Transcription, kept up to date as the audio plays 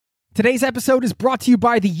Today's episode is brought to you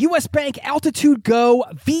by the U.S. Bank Altitude Go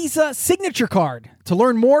Visa Signature Card. To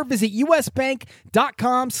learn more, visit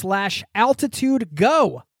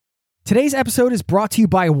usbank.com/altitudego. Today's episode is brought to you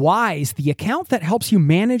by Wise, the account that helps you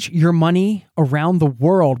manage your money around the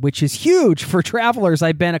world, which is huge for travelers.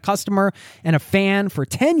 I've been a customer and a fan for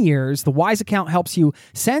 10 years. The Wise account helps you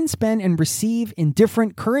send, spend, and receive in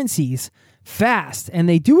different currencies fast, and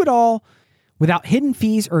they do it all without hidden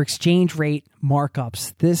fees or exchange rate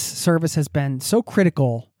markups. This service has been so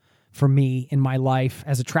critical for me in my life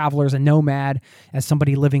as a traveler, as a nomad, as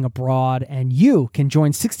somebody living abroad. And you can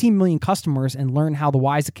join 16 million customers and learn how the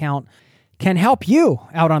Wise account can help you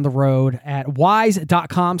out on the road at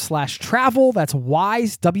wise.com/travel. That's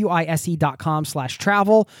wise,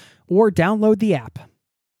 wise.com/travel, or download the app.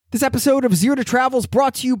 This episode of Zero to Travel is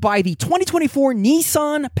brought to you by the 2024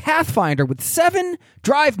 Nissan Pathfinder with 7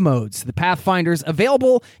 drive modes. The Pathfinder's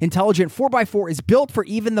available intelligent 4x4 is built for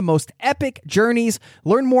even the most epic journeys.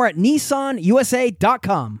 Learn more at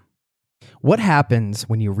nissanusa.com. What happens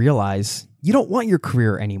when you realize you don't want your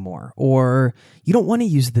career anymore, or you don't want to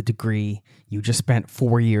use the degree you just spent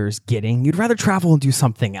 4 years getting? You'd rather travel and do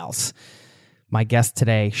something else. My guests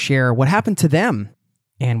today share what happened to them,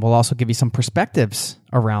 and we'll also give you some perspectives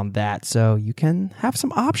around that so you can have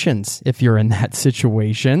some options if you're in that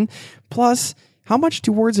situation. Plus, how much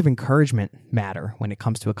do words of encouragement matter when it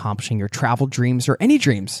comes to accomplishing your travel dreams, or any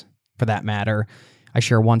dreams for that matter? I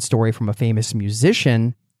share one story from a famous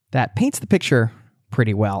musician that paints the picture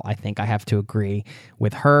pretty well. I think I have to agree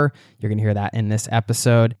with her. You're going to hear that in this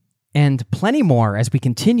episode, and plenty more as we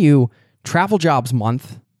continue Travel Jobs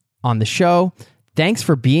Month on the show. Thanks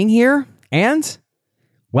for being here, and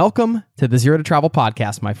welcome to the Zero to Travel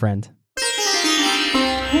podcast, my friend.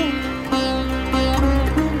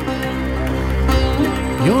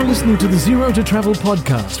 You're listening to the Zero to Travel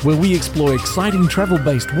podcast, where we explore exciting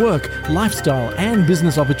travel-based work, lifestyle, and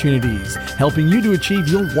business opportunities, helping you to achieve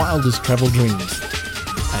your wildest travel dreams.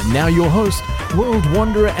 And now your host, world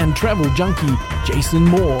wanderer and travel junkie, Jason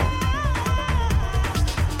Moore.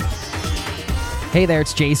 Hey there,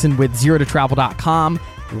 it's Jason with ZeroToTravel.com.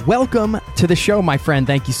 Welcome to the show, my friend.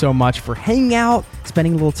 Thank you so much for hanging out,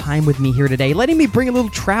 spending a little time with me here today, letting me bring a little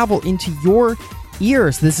travel into your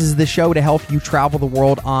ears. This is the show to help you travel the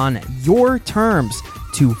world on your terms,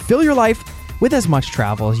 to fill your life with as much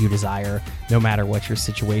travel as you desire, no matter what your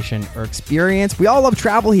situation or experience. We all love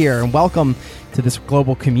travel here, and welcome to this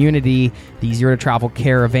global community, the Zero to Travel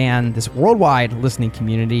Caravan, this worldwide listening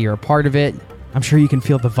community. You're a part of it. I'm sure you can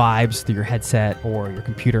feel the vibes through your headset or your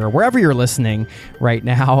computer or wherever you're listening right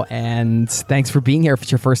now. And thanks for being here. If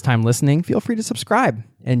it's your first time listening, feel free to subscribe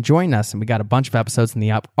and join us. And we got a bunch of episodes in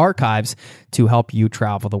the archives to help you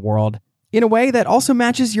travel the world in a way that also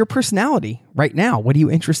matches your personality right now. What are you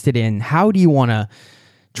interested in? How do you want to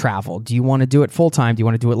travel? Do you want to do it full time? Do you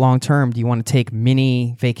want to do it long term? Do you want to take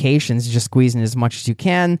mini vacations, just squeeze in as much as you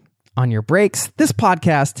can on your breaks? This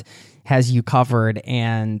podcast has you covered,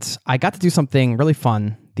 and I got to do something really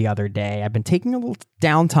fun the other day. I've been taking a little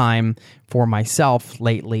downtime for myself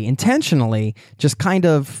lately, intentionally, just kind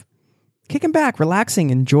of kicking back, relaxing,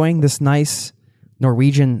 enjoying this nice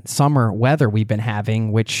Norwegian summer weather we've been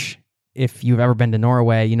having, which, if you've ever been to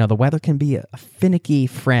Norway, you know the weather can be a finicky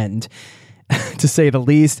friend, to say the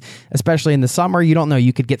least, especially in the summer. You don't know,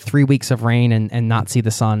 you could get 3 weeks of rain and not see the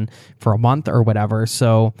sun for a month or whatever.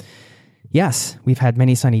 So yes, we've had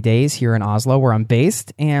many sunny days here in Oslo, where I'm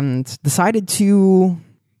based, and decided to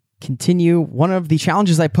continue one of the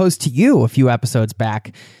challenges I posed to you a few episodes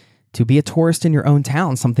back, to be a tourist in your own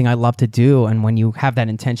town, something I love to do. And when you have that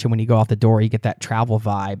intention, when you go out the door, you get that travel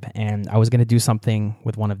vibe. And I was going to do something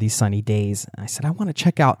with one of these sunny days. And I said, I want to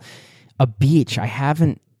check out a beach. I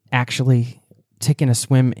haven't actually taken a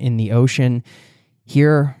swim in the ocean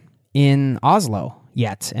here in Oslo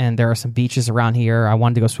yet, and there are some beaches around here. I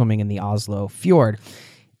wanted to go swimming in the Oslo Fjord,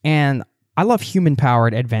 and I love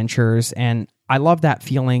human-powered adventures, and I love that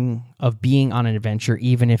feeling of being on an adventure,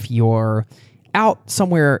 even if you're out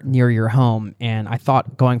somewhere near your home. And I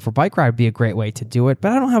thought going for a bike ride would be a great way to do it,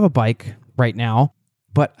 but I don't have a bike right now.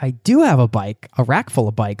 But I do have a bike, a rack full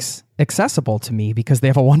of bikes accessible to me, because they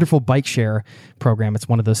have a wonderful bike share program. It's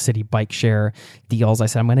one of those city bike share deals. I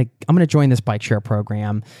said, I'm gonna join this bike share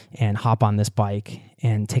program and hop on this bike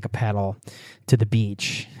and take a pedal to the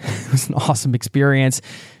beach. It was an awesome experience.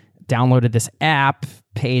 Downloaded this app,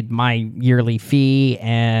 paid my yearly fee,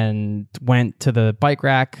 and went to the bike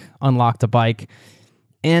rack, unlocked a bike,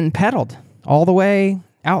 and pedaled all the way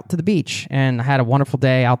out to the beach. And I had a wonderful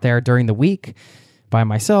day out there during the week by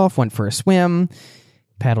myself, went for a swim,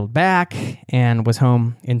 pedaled back, and was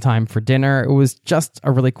home in time for dinner. It was just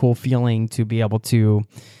a really cool feeling to be able to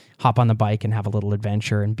hop on the bike and have a little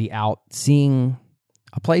adventure and be out seeing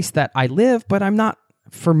a place that I live, but I'm not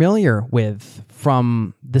familiar with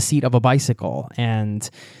from the seat of a bicycle. And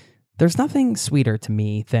there's nothing sweeter to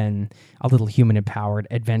me than a little human-empowered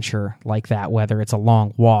adventure like that, whether it's a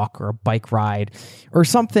long walk or a bike ride or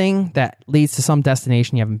something that leads to some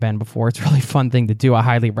destination you haven't been before. It's a really fun thing to do. I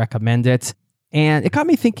highly recommend it. And it got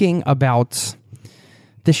me thinking about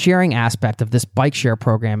the sharing aspect of this bike share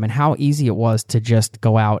program and how easy it was to just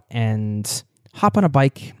go out and hop on a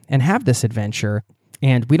bike and have this adventure.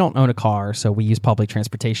 And we don't own a car, so we use public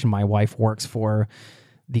transportation. My wife works for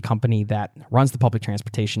the company that runs the public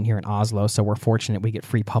transportation here in Oslo, so we're fortunate we get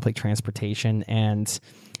free public transportation. And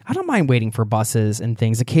I don't mind waiting for buses and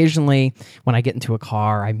things. Occasionally, when I get into a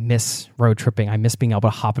car, I miss road tripping. I miss being able to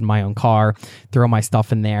hop in my own car, throw my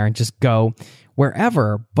stuff in there, and just go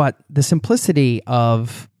wherever. But the simplicity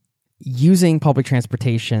of using public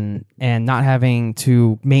transportation and not having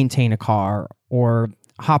to maintain a car, or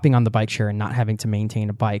hopping on the bike share and not having to maintain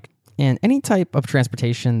a bike, and any type of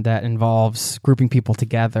transportation that involves grouping people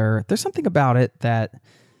together, there's something about it that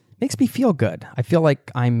makes me feel good. I feel like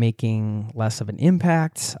I'm making less of an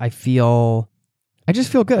impact. I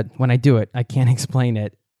just feel good when I do it. I can't explain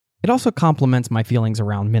it. It also complements my feelings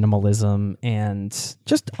around minimalism and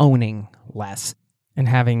just owning less and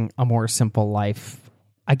having a more simple life.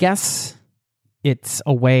 I guess it's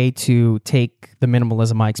a way to take the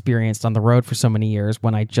minimalism I experienced on the road for so many years,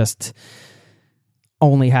 when I just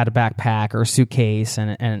only had a backpack or a suitcase,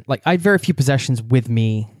 and like I had very few possessions with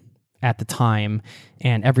me at the time,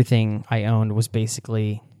 and everything I owned was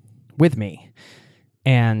basically with me.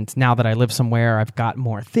 And now that I live somewhere, I've got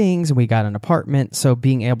more things, and we got an apartment, so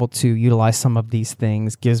being able to utilize some of these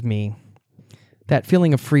things gives me that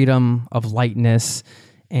feeling of freedom, of lightness,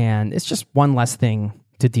 and it's just one less thing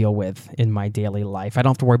to deal with in my daily life. I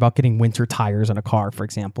don't have to worry about getting winter tires on a car, for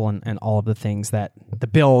example, and all of the things that the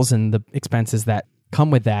bills and the expenses that come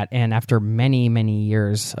with that. And after many, many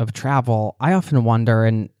years of travel, I often wonder,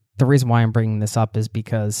 and the reason why I'm bringing this up is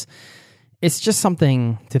because it's just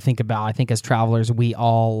something to think about. I think as travelers, we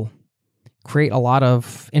all create a lot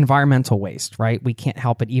of environmental waste, right? We can't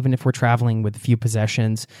help it, even if we're traveling with few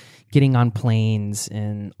possessions. Getting on planes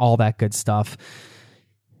and all that good stuff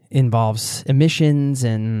involves emissions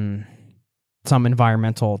and some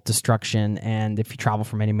environmental destruction. And if you travel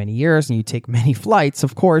for many, many years and you take many flights,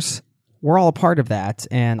 of course, we're all a part of that.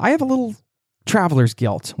 And I have a little traveler's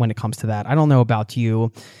guilt when it comes to that. I don't know about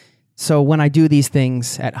you. So when I do these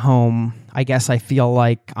things at home, I guess I feel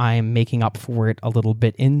like I'm making up for it a little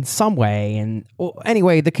bit in some way. And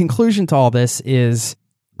anyway, the conclusion to all this is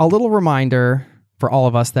a little reminder for all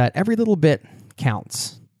of us that every little bit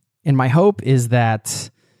counts. And my hope is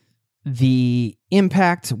that the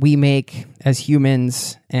impact we make as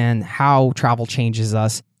humans and how travel changes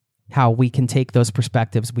us, how we can take those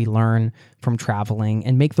perspectives we learn from traveling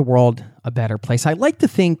and make the world a better place. I like to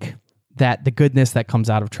think that the goodness that comes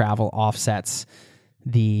out of travel offsets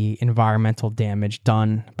the environmental damage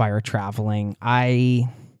done by our traveling. I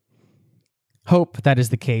hope that is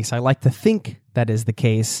the case. I like to think that is the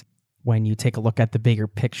case. When you take a look at the bigger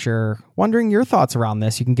picture, wondering your thoughts around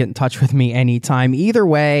this, you can get in touch with me anytime. Either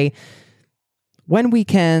way, when we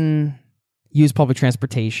can use public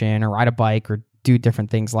transportation or ride a bike or do different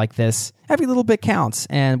things like this, every little bit counts,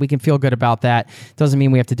 and we can feel good about that. Doesn't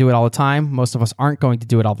mean we have to do it all the time. Most of us aren't going to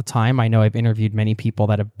do it all the time. I know I've interviewed many people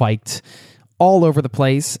that have biked all over the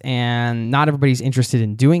place, and not everybody's interested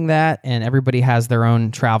in doing that, and everybody has their own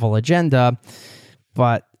travel agenda,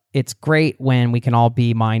 but it's great when we can all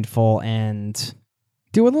be mindful and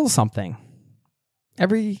do a little something.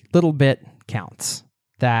 Every little bit counts.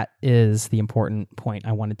 That is the important point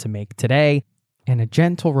I wanted to make today. And a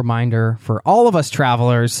gentle reminder for all of us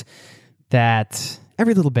travelers that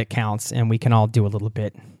every little bit counts and we can all do a little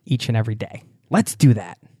bit each and every day. Let's do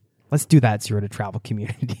that. Let's do that, Zero to Travel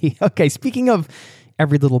community. Okay, speaking of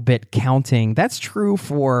every little bit counting, that's true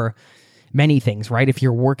for many things, right? If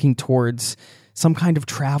you're working towards some kind of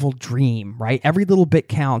travel dream, right? Every little bit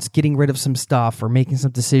counts, getting rid of some stuff or making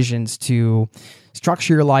some decisions to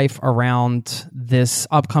structure your life around this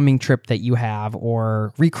upcoming trip that you have,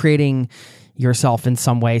 or recreating yourself in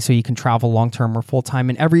some way so you can travel long-term or full-time.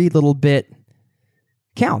 And every little bit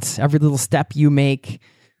counts. Every little step you make,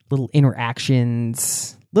 little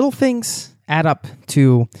interactions, little things add up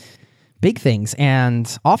to big things,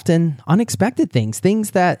 and often unexpected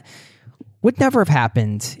things that would never have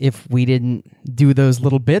happened if we didn't do those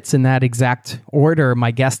little bits in that exact order.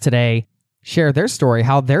 My guest today share their story,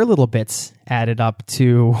 how their little bits added up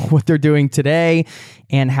to what they're doing today,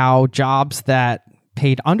 and how jobs that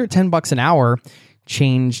paid under $10 an hour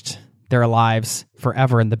changed their lives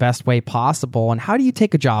forever in the best way possible. And how do you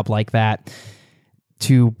take a job like that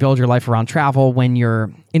to build your life around travel when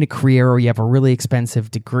you're in a career or you have a really expensive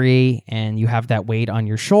degree and you have that weight on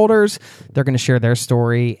your shoulders? They're going to share their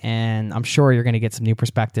story, and I'm sure you're going to get some new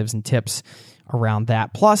perspectives and tips around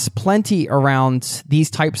that. Plus, plenty around these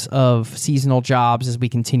types of seasonal jobs as we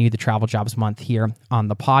continue the Travel Jobs Month here on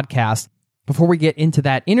the podcast. Before we get into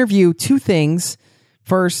that interview, two things.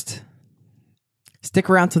 First, stick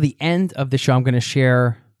around to the end of the show. I'm going to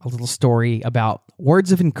share a little story about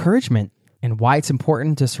words of encouragement and why it's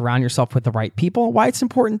important to surround yourself with the right people, why it's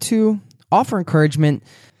important to offer encouragement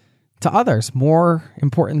to others, more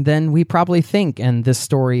important than we probably think. And this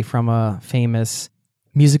story from a famous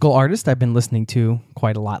musical artist I've been listening to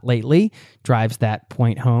quite a lot lately drives that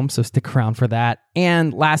point home, so stick around for that.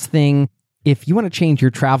 And last thing, if you want to change your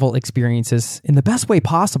travel experiences in the best way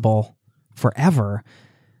possible forever,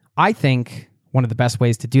 I think one of the best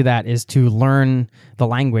ways to do that is to learn the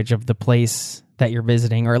language of the place that you're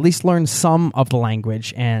visiting, or at least learn some of the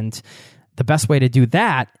language. And the best way to do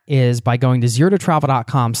that is by going to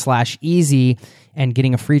zerototravel.com/easy and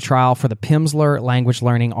getting a free trial for the Pimsleur language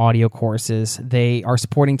learning audio courses. They are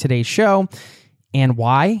supporting today's show. And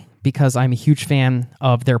why? Because I'm a huge fan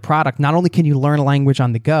of their product. Not only can you learn a language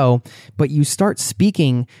on the go, but you start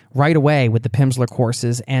speaking right away with the Pimsleur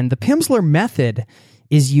courses. And the Pimsleur method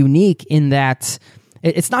is unique in that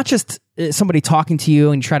it's not just somebody talking to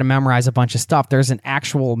you and you try to memorize a bunch of stuff. There's an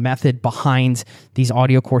actual method behind these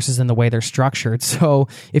audio courses and the way they're structured. So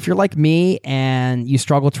if you're like me and you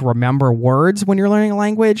struggle to remember words when you're learning a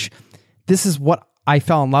language, this is what I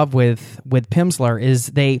fell in love with Pimsleur, is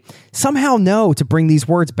they somehow know to bring these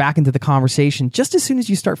words back into the conversation just as soon as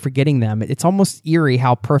you start forgetting them. It's almost eerie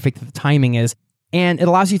how perfect the timing is, and it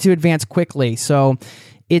allows you to advance quickly. So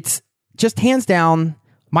it's just hands down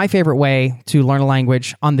my favorite way to learn a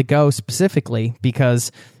language on the go, specifically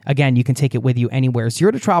because, again, you can take it with you anywhere.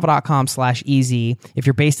 zerototravel.com/easy. If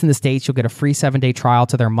you're based in the States, you'll get a free 7-day trial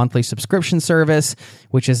to their monthly subscription service,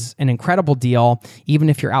 which is an incredible deal. Even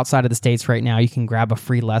if you're outside of the States right now, you can grab a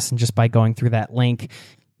free lesson just by going through that link.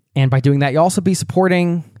 And by doing that, you'll also be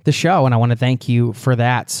supporting the show, and I want to thank you for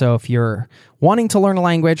that. So if you're wanting to learn a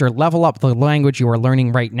language or level up the language you are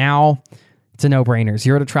learning right now, it's a no-brainer.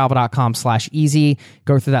 zerototravel.com/easy.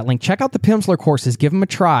 Go through that link. Check out the Pimsleur courses. Give them a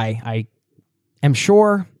try. I am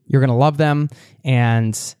sure you're going to love them,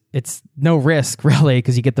 and it's no risk, really,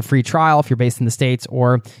 because you get the free trial if you're based in the States,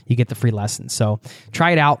 or you get the free lesson. So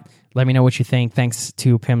try it out. Let me know what you think. Thanks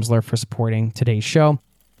to Pimsleur for supporting today's show.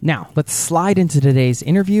 Now, let's slide into today's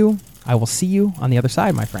interview. I will see you on the other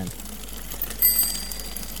side, my friend.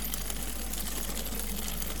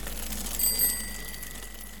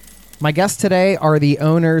 My guests today are the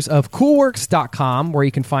owners of Coolworks.com, where you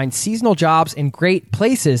can find seasonal jobs in great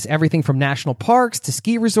places, everything from national parks to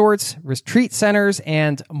ski resorts, retreat centers,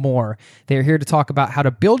 and more. They are here to talk about how to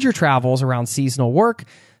build your travels around seasonal work,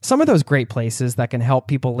 some of those great places that can help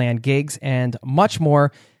people land gigs, and much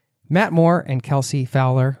more. Matt Moore and Kelsey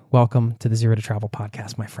Fowler, welcome to the Zero to Travel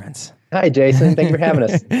podcast, my friends. Hi, Jason. Thank you for having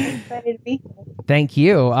us. Excited to be here. Thank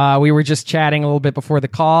you. We were just chatting a little bit before the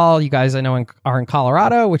call. You guys, I know, are in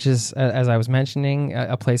Colorado, which is, as I was mentioning,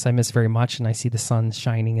 a place I miss very much, and I see the sun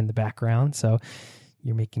shining in the background, so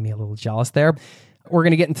you're making me a little jealous there. We're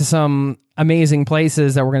going to get into some amazing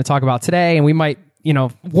places that we're going to talk about today, and we might,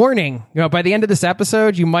 warning, by the end of this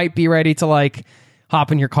episode, you might be ready to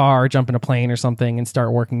hop in your car, jump in a plane or something, and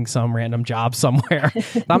start working some random job somewhere.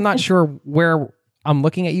 I'm not sure where I'm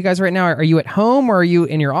looking at you guys right now. Are you at home, or are you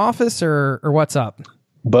in your office, or what's up?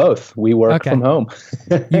 Both. We work from home.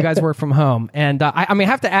 You guys work from home. And I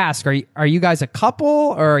have to ask, are you guys a couple,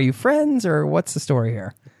 or are you friends, or what's the story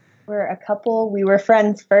here? We're a couple. We were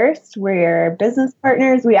friends first. We're business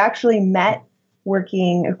partners. We actually met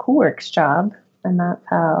working a Coolworks job, and that's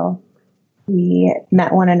how we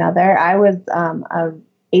met one another. I was a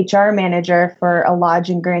HR manager for a lodge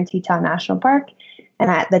in Grand Teton National Park. And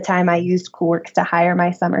at the time, I used Coolworks to hire my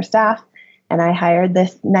summer staff. And I hired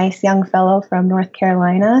this nice young fellow from North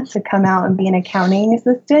Carolina to come out and be an accounting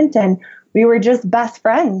assistant. And we were just best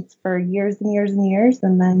friends for years and years and years.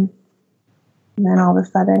 And then all of a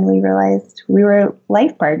sudden, we realized we were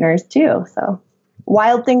life partners, too. So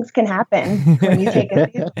wild things can happen when you take a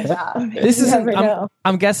seasonal job.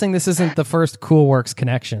 I'm guessing this isn't the first Coolworks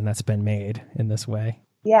connection that's been made in this way.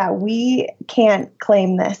 Yeah, we can't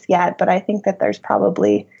claim this yet, but I think that there's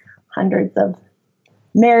probably hundreds of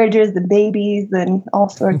marriages and babies and all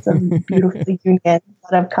sorts of beautiful unions that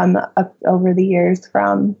have come up over the years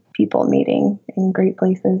from people meeting in great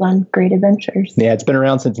places on great adventures. Yeah, it's been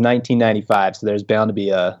around since 1995, so there's bound to be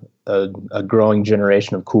a growing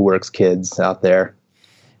generation of Coolworks kids out there.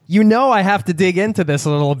 I have to dig into this a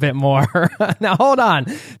little bit more. Now, hold on.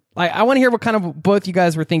 I want to hear what kind of both you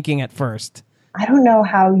guys were thinking at first. I don't know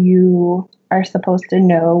how you are supposed to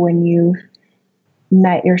know when you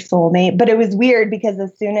met your soulmate, but it was weird because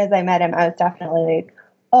as soon as I met him, I was definitely like,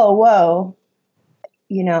 oh, whoa,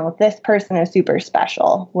 this person is super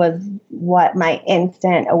special was what my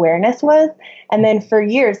instant awareness was. And then for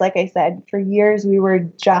years, like I said, we were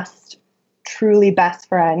just truly best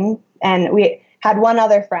friends. And we had one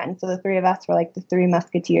other friend. So the three of us were like the three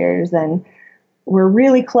musketeers, and we're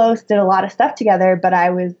really close, did a lot of stuff together, but I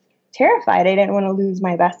was terrified. I didn't want to lose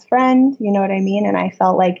my best friend. You know what I mean? And I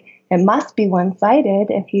felt like it must be one-sided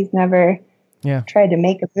if he's never tried to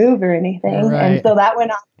make a move or anything. Right. And so that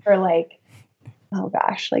went on for like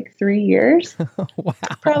 3 years. Wow.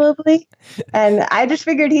 Probably. And I just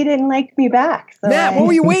figured he didn't like me back. So Matt, what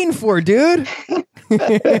were you waiting for, dude?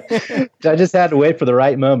 I just had to wait for the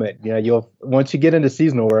right moment. Once you get into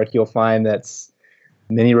seasonal work, you'll find that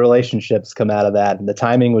many relationships come out of that, and the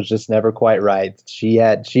timing was just never quite right. She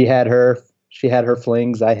had her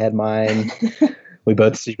flings, I had mine. We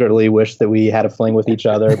both secretly wished that we had a fling with each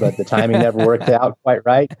other, but the timing never worked out quite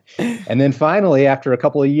right. And then finally, after a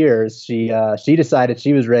couple of years, she decided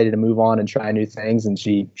she was ready to move on and try new things, and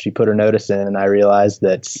she put her notice in, and I realized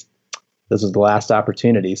that this was the last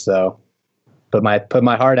opportunity. So put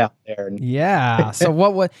my heart out there. And yeah. So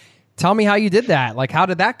what? Tell me how you did that. Like, how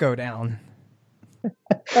did that go down?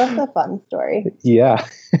 That's a fun story. Yeah.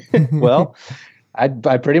 Well, I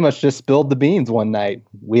pretty much just spilled the beans one night.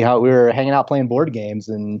 We were hanging out playing board games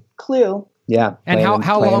and Clue. Yeah. And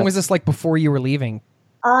how long was this like before you were leaving?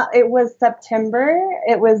 It was September.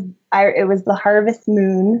 It was the harvest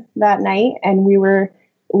moon that night, and we were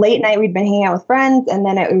late night. We'd been hanging out with friends, and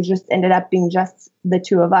then it was just ended up being just the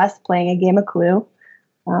two of us playing a game of Clue.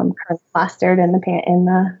 Kind of plastered in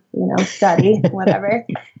the study, whatever.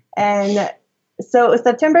 And so it was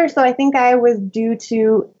September. So I think I was due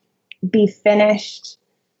to be finished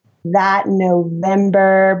that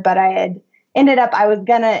November, but I was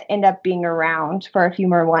going to end up being around for a few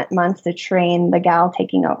more months to train the gal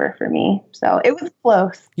taking over for me. So it was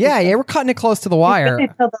close. Yeah, we're cutting it close to the wire.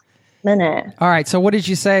 Until the minute. All right, so what did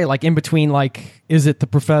you say? Like in between, like, is it the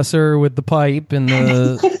professor with the pipe in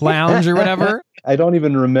the lounge or whatever? I don't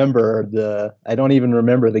even remember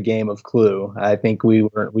the game of Clue. I think we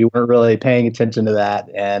weren't really paying attention to that,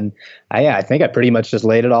 and I think I pretty much just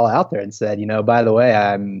laid it all out there and said, by the way,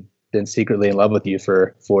 I'm been secretly in love with you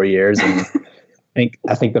for 4 years, and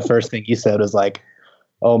I think the first thing you said was like,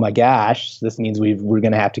 oh my gosh, this means we're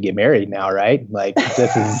going to have to get married now, right? Like,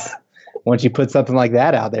 this is once you put something like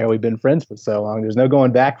that out there, we've been friends for so long, there's no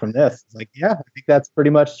going back from this. It's like, yeah, I think that's pretty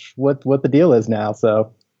much what the deal is now.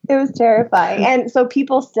 So it was terrifying. And so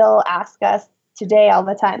people still ask us today all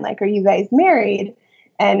the time, like, are you guys married?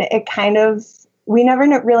 And it kind of, we never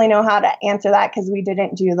really know how to answer that because we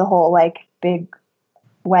didn't do the whole like big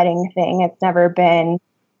wedding thing. It's never been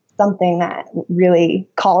something that really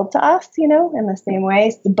called to us, in the same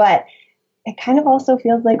way. But it kind of also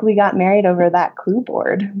feels like we got married over that Clue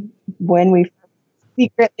board when we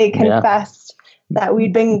secretly confessed that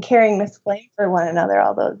we'd been carrying this flame for one another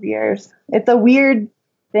all those years. It's a weird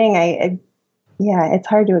thing. It's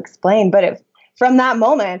hard to explain, but from that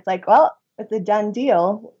moment, it's like, well, it's a done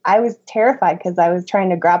deal. I was terrified because I was trying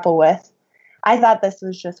to grapple with, I thought this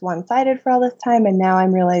was just one-sided for all this time, and now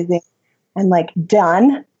I'm realizing I'm like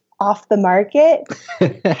done, off the market.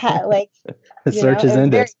 The search is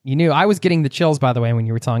ended. You knew. I was getting the chills, by the way, when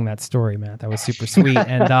you were telling that story, Matt. That was super sweet.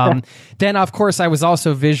 And then, of course, I was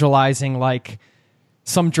also visualizing like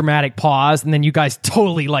some dramatic pause, and then you guys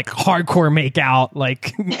totally like hardcore make out,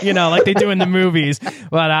 like like they do in the movies.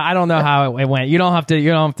 But I don't know how it went. You don't have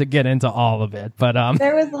to get into all of it. But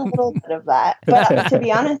there was a little bit of that. But to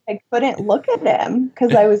be honest, I couldn't look at him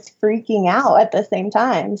because I was freaking out at the same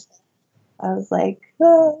time. So I was like,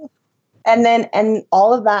 oh. And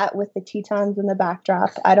all of that with the Tetons in the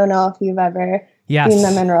backdrop. I don't know if you've ever seen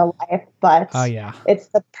them in real life, but it's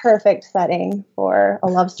the perfect setting for a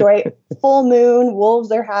love story. Full moon,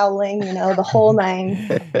 wolves are howling, the whole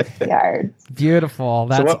 9 yards. Beautiful.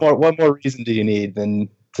 So what more reason do you need than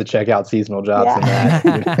to check out seasonal jobs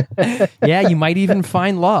than that? Yeah, you might even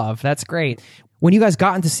find love. That's great. When you guys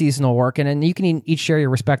got into seasonal work, and you can each share your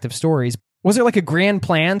respective stories, was there like a grand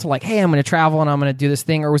plan to like, hey, I'm going to travel and I'm going to do this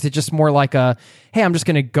thing? Or was it just more like a, hey, I'm just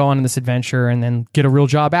going to go on this adventure and then get a real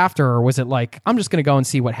job after? Or was it like, I'm just going to go and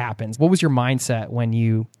see what happens? What was your mindset when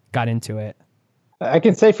you got into it? I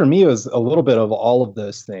can say for me, it was a little bit of all of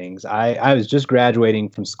those things. I was just graduating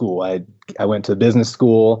from school. I went to business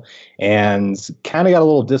school and kind of got a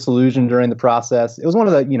little disillusioned during the process. It was one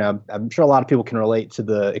of the, I'm sure a lot of people can relate to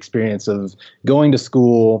the experience of going to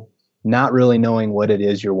school, not really knowing what it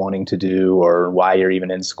is you're wanting to do or why you're even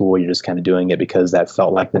in school. You're just kind of doing it because that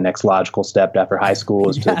felt like the next logical step after high school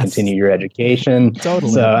is to continue your education.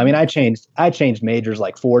 Totally. So, I mean, I changed majors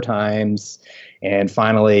like 4 times and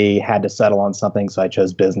finally had to settle on something. So I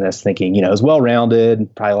chose business thinking, it was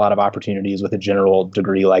well-rounded, probably a lot of opportunities with a general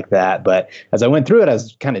degree like that. But as I went through it, I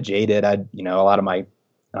was kind of jaded. A lot of my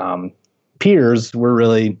peers were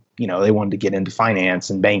really, they wanted to get into finance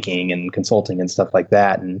and banking and consulting and stuff like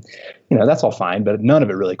that. And, that's all fine, but none of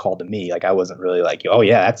it really called to me. Like I wasn't really like, oh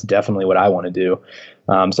yeah, that's definitely what I want to do.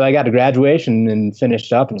 So I got to graduation and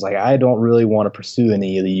finished up and was like, I don't really want to pursue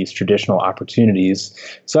any of these traditional opportunities.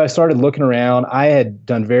 So I started looking around. I had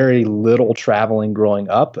done very little traveling growing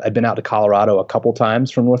up. I'd been out to Colorado a couple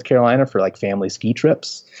times from North Carolina for like family ski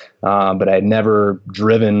trips. But I had never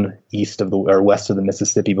driven east of or west of the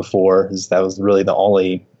Mississippi before. That was really the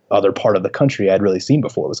only other part of the country I'd really seen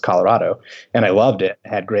before was Colorado. And I loved it,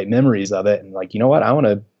 had great memories of it. And like, you know what, I want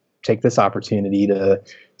to take this opportunity to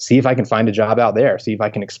see if I can find a job out there, see if I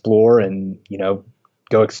can explore and,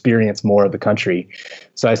 go experience more of the country.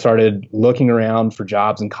 So I started looking around for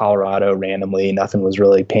jobs in Colorado randomly. Nothing was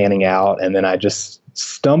really panning out. And then I just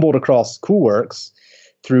stumbled across Coolworks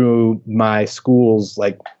through my school's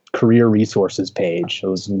like career resources page. It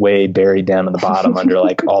was way buried down at the bottom under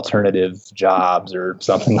like alternative jobs or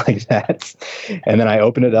something like that. And then I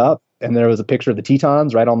opened it up and there was a picture of the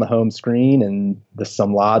Tetons right on the home screen and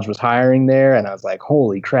some lodge was hiring there. And I was like,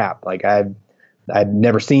 holy crap. Like I'd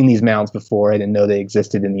never seen these mountains before. I didn't know they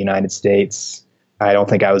existed in the United States. I don't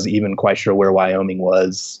think I was even quite sure where Wyoming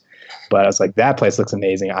was, but I was like, that place looks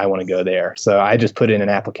amazing. I want to go there. So I just put in an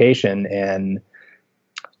application and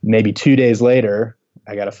maybe 2 days later,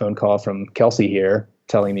 I got a phone call from Kelsey here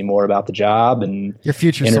telling me more about the job and your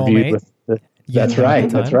future interviewed soulmate. with That's right.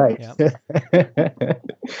 That's right.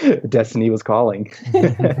 Yep. Destiny was calling.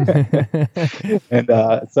 And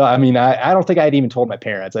so, I mean, I don't think I'd even told my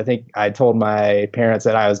parents. I think I told my parents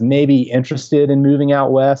that I was maybe interested in moving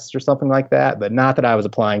out west or something like that, but not that I was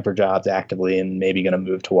applying for jobs actively and maybe going to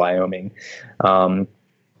move to Wyoming.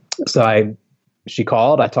 She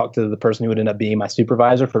called. I talked to the person who would end up being my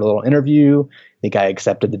supervisor for a little interview. I think I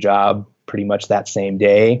accepted the job pretty much that same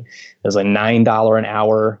day. It was a $9 an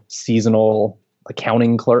hour seasonal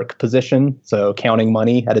accounting clerk position. So counting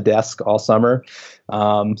money at a desk all summer.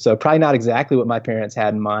 So probably not exactly what my parents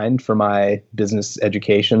had in mind for my business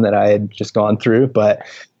education that I had just gone through, but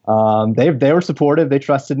they were supportive. They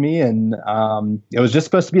trusted me. And it was just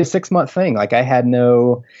supposed to be a 6-month thing. Like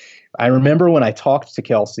I remember when I talked to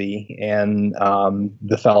Kelsey and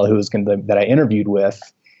the fellow who was that I interviewed with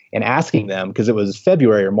and asking them, because it was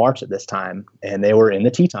February or March at this time, and they were in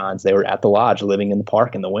the Tetons. They were at the lodge living in the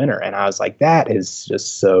park in the winter. And I was like, that is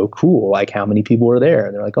just so cool. Like, how many people were there?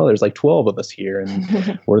 And they're like, oh, there's like 12 of us here.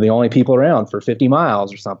 And we're the only people around for 50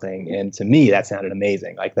 miles or something. And to me, that sounded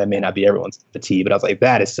amazing. Like, that may not be everyone's cup of tea, but I was like,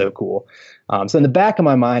 that is so cool. So in the back of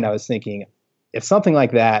my mind, I was thinking, if something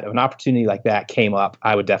like that, if an opportunity like that came up,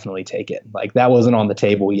 I would definitely take it. Like, that wasn't on the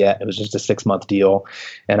table yet. It was just a 6-month deal.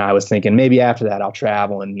 And I was thinking maybe after that I'll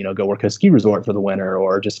travel and, go work at a ski resort for the winter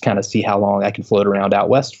or just kind of see how long I can float around out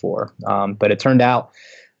west for. But it turned out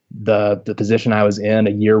the position I was in,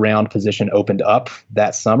 a year-round position, opened up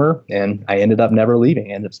that summer, and I ended up never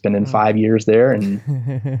leaving. I ended up spending 5 years there.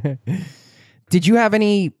 And did you have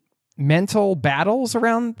any mental battles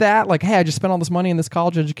around that? Like, hey, I just spent all this money in this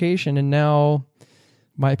college education and now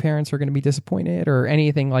my parents are going to be disappointed, or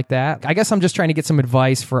anything like that? I guess I'm just trying to get some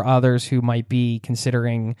advice for others who might be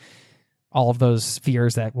considering all of those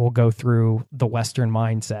fears that will go through the Western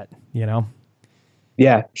mindset,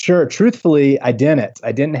 Yeah, sure. Truthfully, I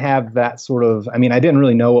didn't have that sort of, I didn't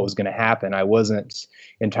really know what was going to happen. I wasn't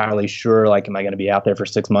entirely sure, like, am I going to be out there for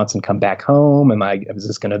 6 months and come back home? Is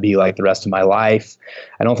this going to be like the rest of my life?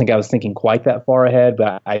 I don't think I was thinking quite that far ahead,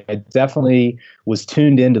 but I definitely was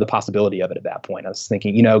tuned into the possibility of it at that point. I was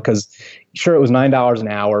thinking, because sure, it was $9 an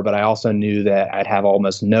hour, but I also knew that I'd have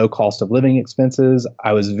almost no cost of living expenses.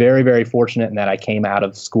 I was very, very fortunate in that I came out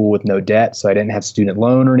of school with no debt, so I didn't have student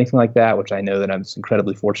loan or anything like that, which I know that I'm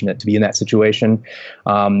incredibly fortunate to be in that situation.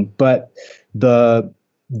 But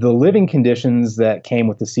the living conditions that came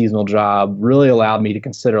with the seasonal job really allowed me to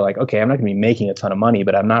consider, like, okay, I'm not going to be making a ton of money,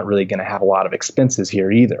 but I'm not really going to have a lot of expenses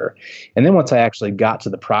here either. And then once I actually got to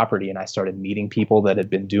the property and I started meeting people that had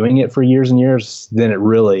been doing it for years and years, then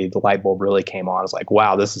the light bulb really came on. I was like,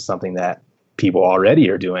 wow, this is something that people already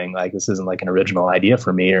are doing. Like, this isn't like an original idea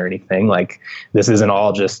for me or anything. Like, this isn't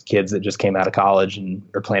all just kids that just came out of college and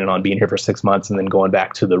are planning on being here for 6 months and then going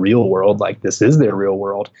back to the real world. Like, this is their real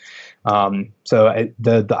world.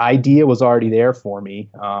 The idea was already there for me.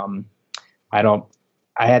 I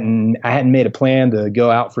hadn't made a plan to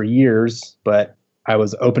go out for years, but I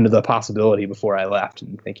was open to the possibility before I left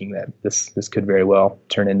and thinking that this could very well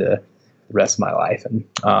turn into the rest of my life. And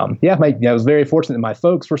I was very fortunate that my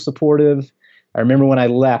folks were supportive. I remember when I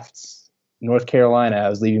left North Carolina, I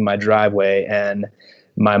was leaving my driveway and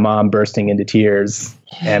my mom bursting into tears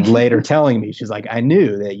and later telling me, she's like, I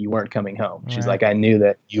knew that you weren't coming home. She's like, I knew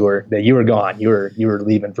that you were gone. You were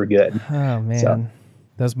leaving for good. Oh man.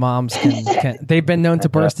 Those moms they've been known to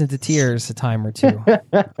burst into tears a time or two.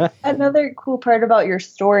 Another cool part about your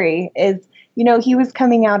story is, he was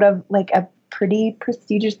coming out of like a pretty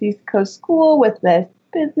prestigious East Coast school with this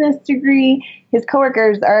business degree. His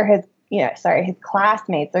coworkers are his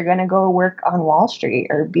classmates are going to go work on Wall Street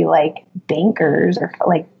or be like bankers or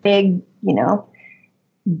like big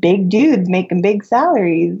dudes making big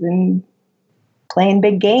salaries and playing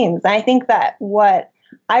big games. And I think that what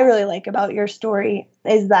I really like about your story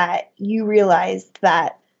is that you realized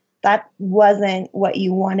that wasn't what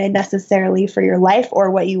you wanted necessarily for your life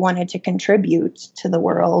or what you wanted to contribute to the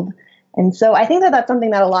world. And so I think that that's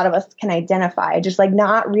something that a lot of us can identify, just like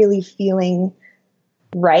not really feeling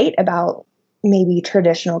right about maybe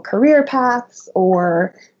traditional career paths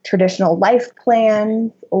or traditional life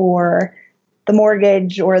plans or the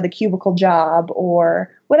mortgage or the cubicle job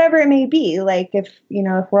or whatever it may be. Like if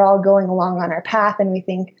we're all going along on our path and we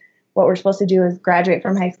think what we're supposed to do is graduate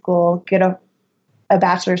from high school, get a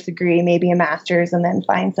bachelor's degree, maybe a master's, and then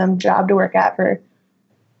find some job to work at for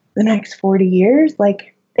the next 40 years.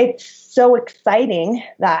 Like, it's so exciting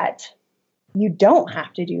that you don't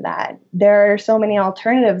have to do that. There are so many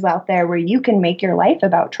alternatives out there where you can make your life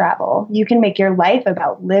about travel. You can make your life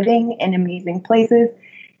about living in amazing places,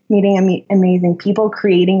 meeting amazing people,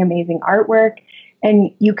 creating amazing artwork.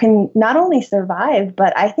 And you can not only survive,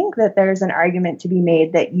 but I think that there's an argument to be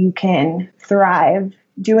made that you can thrive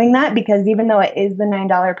doing that, because even though it is the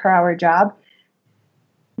 $9 per hour job,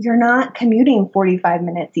 you're not commuting 45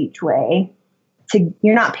 minutes each way.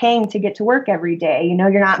 You're not paying to get to work every day.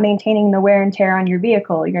 You're not maintaining the wear and tear on your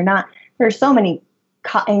vehicle. There's so many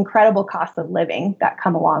incredible costs of living that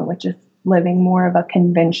come along with just living more of a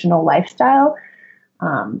conventional lifestyle,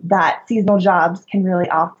 that seasonal jobs can really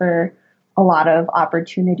offer a lot of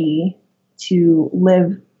opportunity to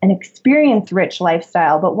live an experience-rich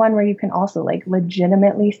lifestyle, but one where you can also like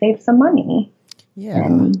legitimately save some money.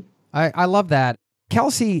 Yeah, I love that.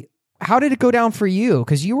 Kelsey, how did it go down for you?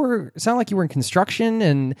 Because sound like you were in construction,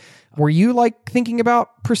 and were you like thinking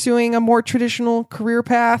about pursuing a more traditional career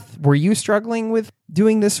path? Were you struggling with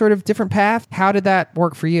doing this sort of different path? How did that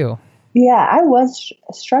work for you? Yeah, I was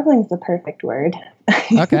struggling is the perfect word.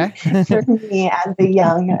 Okay. For me as a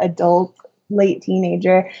young adult, late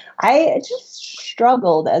teenager, I just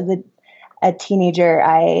struggled as a teenager.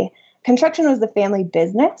 Construction was the family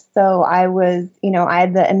business. So I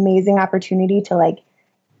had the amazing opportunity to like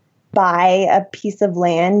buy a piece of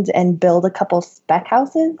land and build a couple spec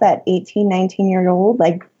houses at 18, 19 years old,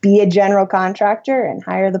 like be a general contractor and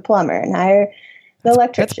hire the plumber and hire the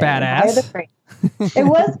electrician. That's badass. Hire the freight. It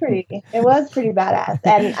was pretty badass.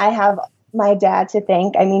 And I have my dad to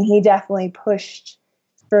thank. I mean, he definitely pushed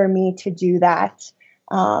for me to do that.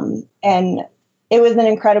 And it was an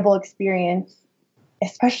incredible experience,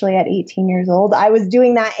 especially at 18 years old. I was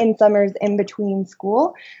doing that in summers in between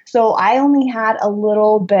school. So I only had a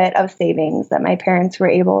little bit of savings that my parents were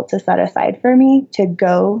able to set aside for me to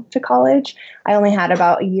go to college. I only had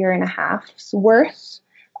about a year and a half's worth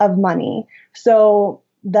of money. So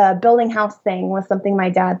the building house thing was something my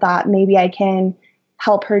dad thought maybe I can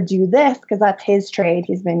help her do this because that's his trade.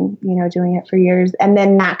 He's been, doing it for years. And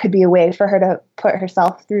then that could be a way for her to put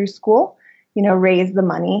herself through school, raise the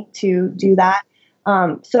money to do that.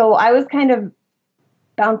 So I was kind of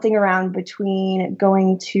bouncing around between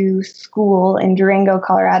going to school in Durango,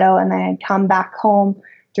 Colorado, and then I'd come back home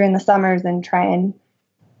during the summers and try and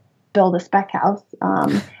build a spec house.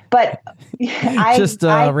 But just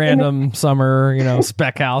a random summer,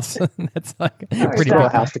 spec house. That's like pretty cool.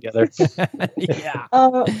 House together. Yeah.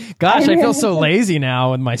 Gosh, I feel so lazy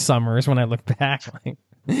now with my summers when I look back.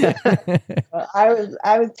 I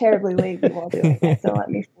was terribly lazy while doing it, so let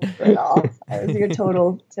me fool for it all. I was your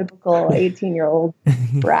total typical 18-year-old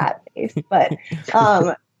brat face. But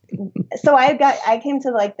so I came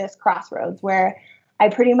to like this crossroads where I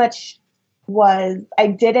pretty much I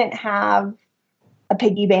didn't have a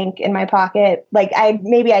piggy bank in my pocket. Like I'd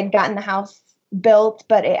gotten the house built,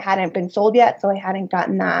 but it hadn't been sold yet. So I hadn't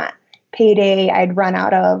gotten that payday. I'd run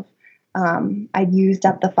out of, I'd used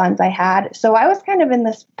up the funds I had. So I was kind of in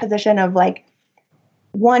this position of like,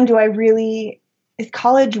 one, is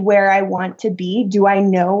college where I want to be? Do I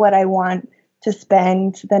know what I want to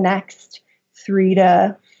spend the next 3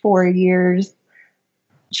 to 4 years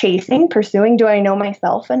pursuing? Do I know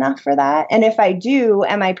myself enough for that? And if I do,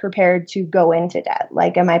 am I prepared to go into debt?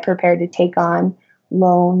 Like, am I prepared to take on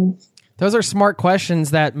loans? Those are smart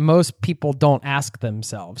questions that most people don't ask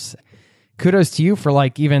themselves. Kudos to you for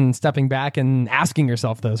like even stepping back and asking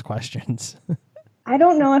yourself those questions. I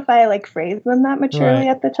don't know if I like phrased them that maturely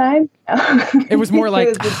at the time. It was more like,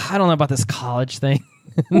 I don't know about this college thing.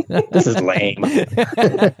 This is lame.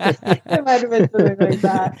 It might have been something like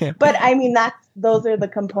that. But I mean, those are the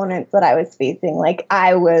components that I was facing. Like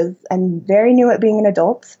I'm very new at being an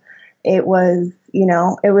adult. It was,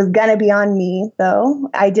 it was going to be on me though.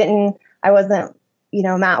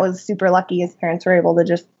 Matt was super lucky. His parents were able to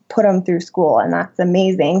just put him through school, and that's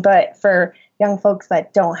amazing. But for young folks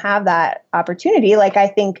that don't have that opportunity, like I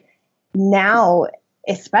think now,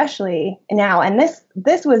 especially now, and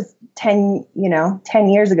this was 10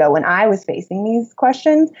 years ago when I was facing these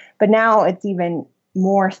questions, but now it's even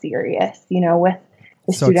more serious, with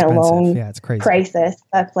the student loan crisis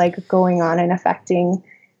that's like going on and affecting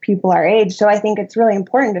people our age. So I think it's really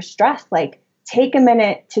important to stress, like, take a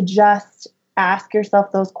minute to just ask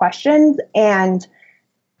yourself those questions. And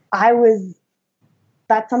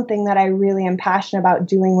that's something that I really am passionate about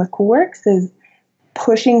doing with CoolWorks, is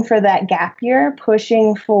pushing for that gap year,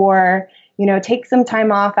 pushing for, take some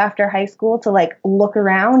time off after high school to like look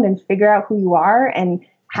around and figure out who you are and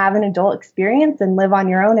have an adult experience and live on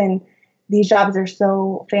your own. And these jobs are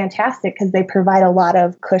so fantastic because they provide a lot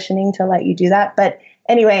of cushioning to let you do that. But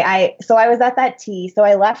anyway, I was at that T. So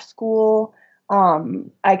I left school.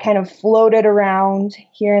 I kind of floated around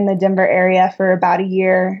here in the Denver area for about a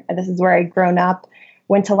year. This is where I'd grown up.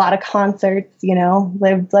 Went to a lot of concerts,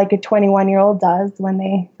 lived like a 21-year-old does when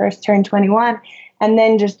they first turn 21. And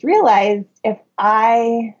then just realized, if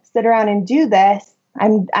I sit around and do this,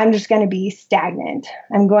 I'm just going to be stagnant.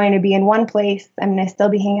 I'm going to be in one place. I'm going to still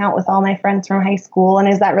be hanging out with all my friends from high school. And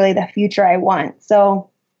is that really the future I want? So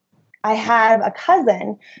I have a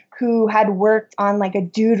cousin who had worked on like a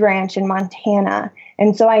dude ranch in Montana.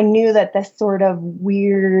 And so I knew that this sort of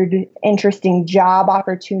weird, interesting job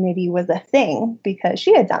opportunity was a thing because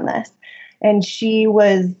she had done this. And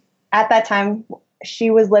at that time, she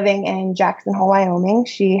was living in Jackson Hole, Wyoming.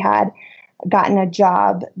 She had gotten a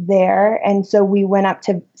job there. And so we went up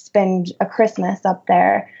to spend a Christmas up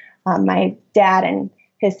there. My dad and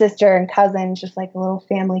his sister and cousins, just like a little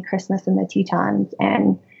family Christmas in the Tetons.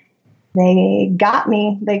 And they got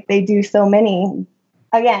me, like they do so many.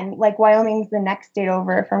 Again, like Wyoming's the next state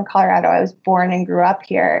over from Colorado. I was born and grew up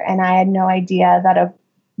here, and I had no idea that a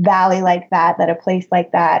valley like that a place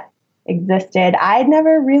like that existed. I had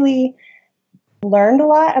never really learned a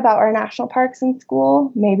lot about our national parks in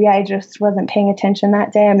school. Maybe I just wasn't paying attention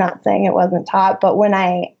that day. I'm not saying it wasn't taught, but when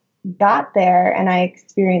I got there and I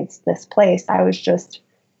experienced this place, I was just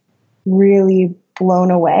really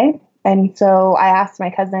blown away. And so I asked my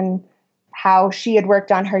cousin how she had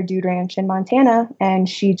worked on her dude ranch in Montana, and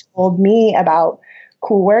she told me about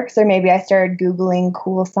CoolWorks, or maybe I started Googling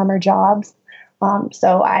cool summer jobs.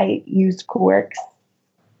 So I used CoolWorks.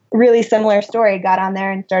 Really similar story, got on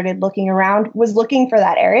there and started looking around, was looking for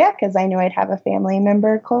that area because I knew I'd have a family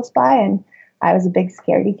member close by, and I was a big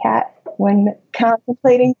scaredy cat when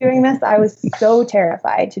contemplating doing this. I was so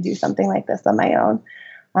terrified to do something like this on my own,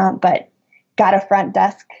 but got a front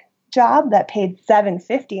desk job that paid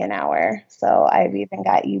 $7.50 an hour. So I've even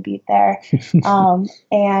got you beat there.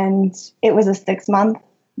 And it was a 6-month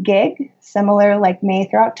gig, similar like May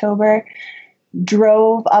through October.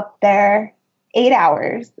 Drove up there 8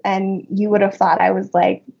 hours, and you would have thought I was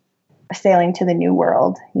like sailing to the new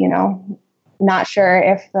world, not sure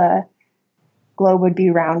if the globe would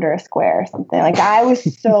be round or a square or something. Like, I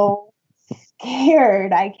was so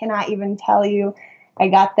scared. I cannot even tell you. I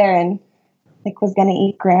got there and was going to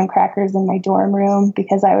eat graham crackers in my dorm room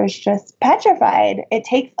because I was just petrified. It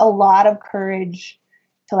takes a lot of courage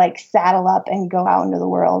to saddle up and go out into the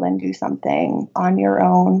world and do something on your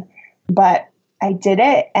own. But I did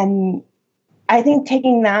it. And I think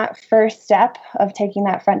taking that first step of taking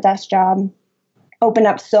that front desk job opened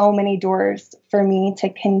up so many doors for me to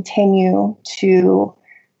continue to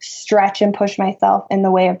stretch and push myself in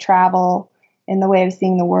the way of travel, in the way of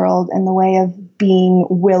seeing the world, in the way of being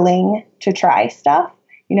willing to try stuff.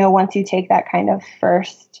 Once you take that kind of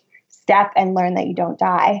first step and learn that you don't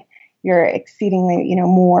die, you're exceedingly,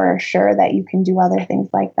 more sure that you can do other things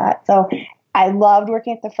like that. So I loved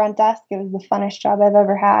working at the front desk. It was the funnest job I've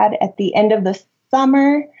ever had. At the end of the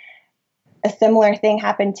summer, a similar thing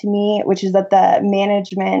happened to me, which is that the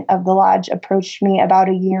management of the lodge approached me about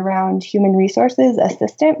a year-round human resources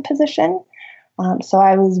assistant position. So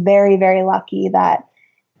I was very, very lucky that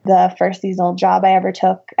the first seasonal job I ever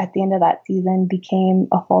took at the end of that season became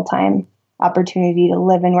a full-time opportunity to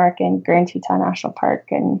live and work in Grand Teton National Park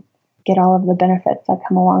and get all of the benefits that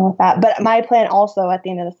come along with that. But my plan also at the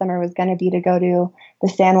end of the summer was going to be to go to the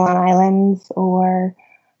San Juan Islands or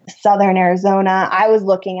Southern Arizona. I was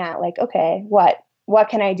looking at like, okay, what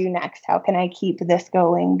can I do next? How can I keep this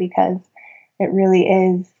going? Because it really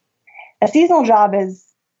is a seasonal job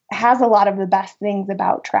has a lot of the best things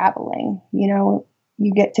about traveling. You know,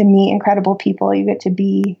 you get to meet incredible people, you get to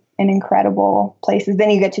be in incredible places, then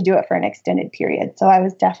you get to do it for an extended period. So I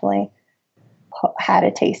was definitely had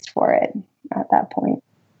a taste for it at that point.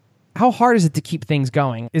 How hard is it to keep things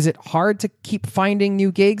going? Is it hard to keep finding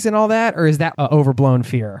new gigs and all that, or is that an overblown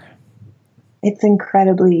fear? It's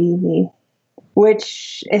incredibly easy,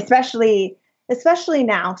 which especially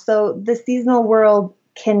now. So the seasonal world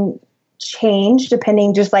can change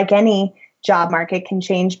depending, just like any job market can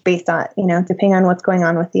change based on, depending on what's going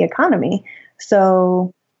on with the economy.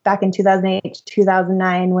 So back in 2008 to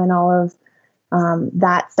 2009, when all of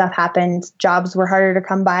that stuff happened, jobs were harder to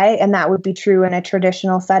come by, and that would be true in a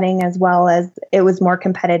traditional setting as well as it was more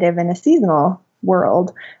competitive in a seasonal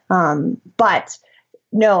world. But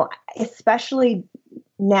no, especially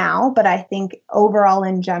now, but I think overall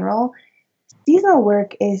in general, seasonal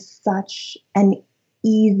work is such an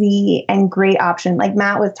easy and great option. Like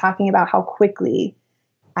Matt was talking about how quickly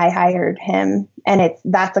I hired him, and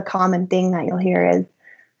that's a common thing that you'll hear is,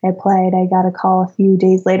 I applied, I got a call a few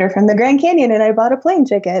days later from the Grand Canyon and I bought a plane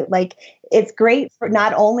ticket. Like, it's great for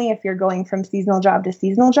not only if you're going from seasonal job to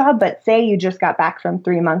seasonal job, but say you just got back from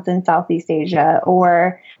 3 months in Southeast Asia,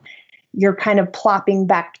 or you're kind of plopping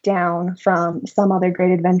back down from some other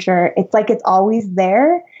great adventure. It's like it's always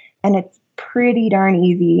there, and it's pretty darn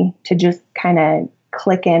easy to just kind of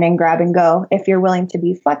click in and grab and go. If you're willing to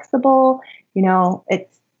be flexible,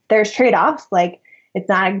 there's trade-offs. Like, it's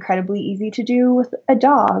not incredibly easy to do with a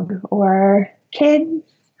dog or kids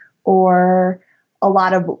or a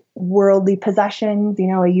lot of worldly possessions,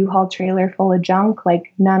 a U-Haul trailer full of junk.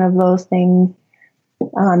 Like, none of those things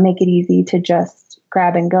make it easy to just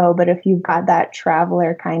grab and go. But if you've got that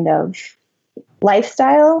traveler kind of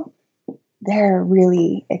lifestyle, they're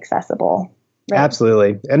really accessible. Right?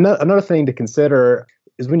 Absolutely. And another thing to consider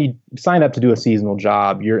is when you sign up to do a seasonal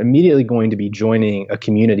job, you're immediately going to be joining a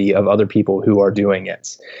community of other people who are doing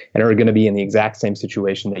it and are going to be in the exact same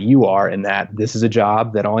situation that you are, in that this is a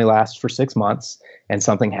job that only lasts for 6 months and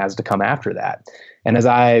something has to come after that. And as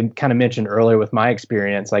I kind of mentioned earlier with my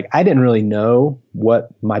experience, like, I didn't really know what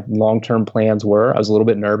my long-term plans were. I was a little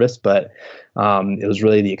bit nervous, but it was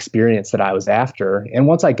really the experience that I was after. And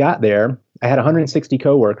once I got there, I had 160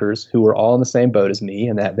 coworkers who were all in the same boat as me,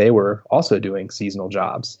 and that they were also doing seasonal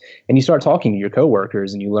jobs. And you start talking to your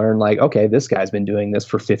coworkers and you learn, like, okay, this guy's been doing this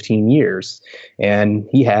for 15 years and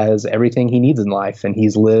he has everything he needs in life, and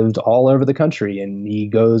he's lived all over the country and he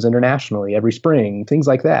goes internationally every spring, things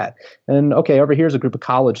like that. And okay, over here's a group of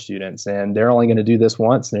college students and they're only going to do this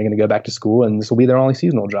once and they're going to go back to school and this will be their only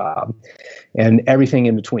seasonal job, and everything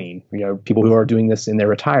in between. People who are doing this in their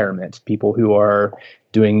retirement, people who are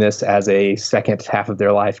doing this as a second half of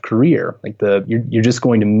their life career. Like, you're just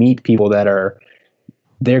going to meet people they're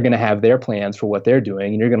going to have their plans for what they're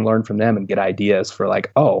doing, and you're going to learn from them and get ideas for,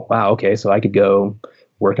 like, oh, wow, okay, so I could go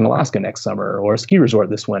work in Alaska next summer, or a ski resort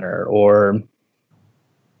this winter, or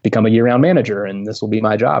become a year-round manager, and this will be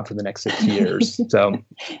my job for the next 6 years.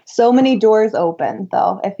 So many doors open,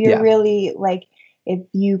 though. If you're really, like, if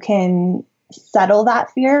you can settle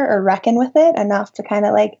that fear or reckon with it enough to kind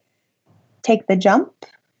of, like, take the jump.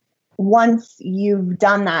 Once you've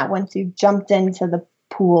done that, once you've jumped into the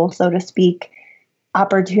pool, so to speak,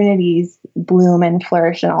 opportunities bloom and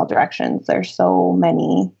flourish in all directions. There's so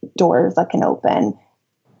many doors that can open.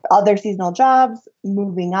 Other seasonal jobs,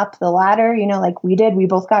 moving up the ladder, like we did. We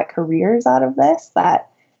both got careers out of this that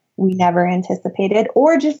we never anticipated,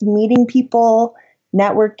 or just meeting people,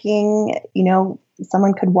 networking.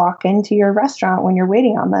 Someone could walk into your restaurant when you're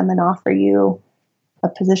waiting on them and offer you a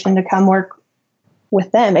position to come work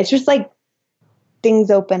with them. It's just like things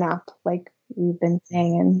open up, like we've been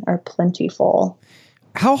saying, and are plentiful.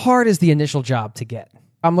 How hard is the initial job to get?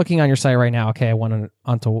 I'm looking on your site right now. Okay, I went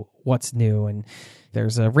onto what's new, and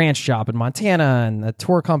there's a ranch job in Montana and a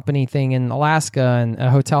tour company thing in Alaska and a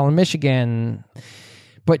hotel in Michigan.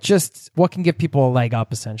 But just what can give people a leg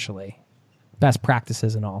up, essentially? Best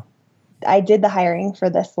practices and all. I did the hiring for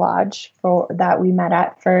this lodge that we met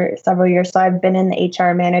at for several years. So I've been in the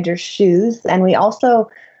HR manager's shoes. And we also,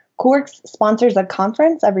 Coolworks sponsors a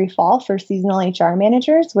conference every fall for seasonal HR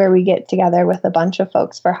managers where we get together with a bunch of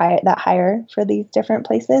folks that hire for these different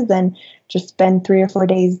places and just spend 3 or 4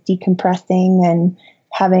 days decompressing and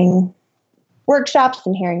having workshops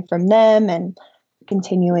and hearing from them and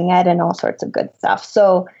continuing ed and all sorts of good stuff.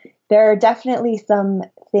 So there are definitely some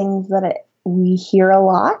things that we hear a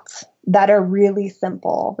lot that are really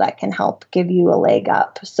simple that can help give you a leg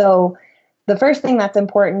up. So the first thing that's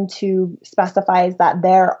important to specify is that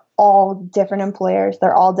they're all different employers.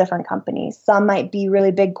 They're all different companies. Some might be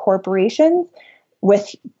really big corporations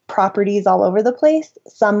with properties all over the place.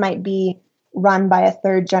 Some might be run by a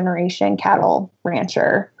 3rd generation cattle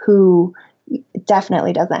rancher who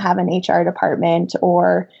definitely doesn't have an HR department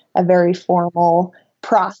or a very formal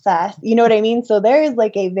process. You know what I mean? So there is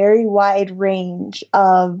like a very wide range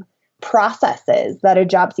of processes that a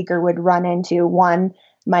job seeker would run into. One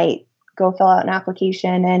might go fill out an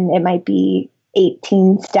application and it might be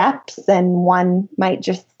 18 steps, and one might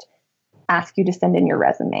just ask you to send in your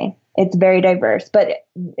resume. It's very diverse, but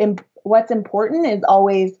what's important is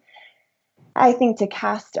always, I think, to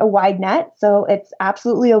cast a wide net. So it's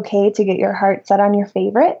absolutely okay to get your heart set on your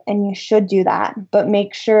favorite, and you should do that, but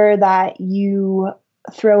make sure that you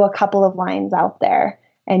throw a couple of lines out there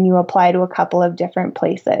and you apply to a couple of different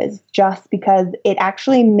places, just because it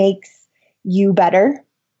actually makes you better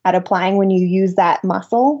at applying when you use that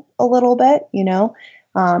muscle a little bit, you know?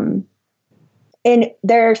 And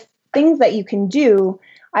there's things that you can do.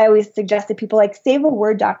 I always suggest that people like save a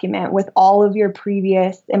Word document with all of your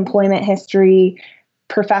previous employment history,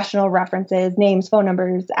 professional references, names, phone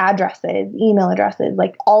numbers, addresses, email addresses,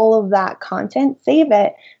 like all of that content, save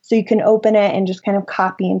it so you can open it and just kind of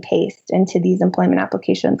copy and paste into these employment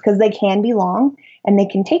applications, because they can be long and they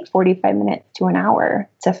can take 45 minutes to an hour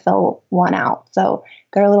to fill one out. So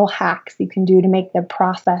there are little hacks you can do to make the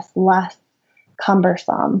process less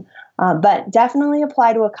cumbersome, but definitely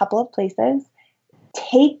apply to a couple of places.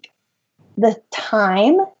 Take the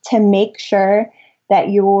time to make sure that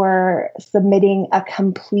you're submitting a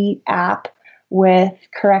complete app with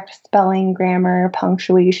correct spelling, grammar,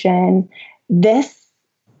 punctuation. This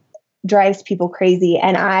drives people crazy.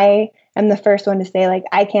 And I am the first one to say, like,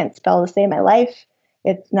 I can't spell to save my life.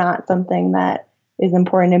 It's not something that is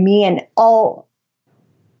important to me. And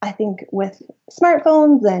I think with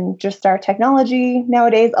smartphones and just our technology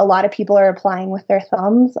nowadays, a lot of people are applying with their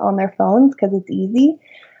thumbs on their phones because it's easy.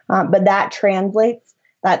 But that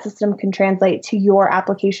system can translate to your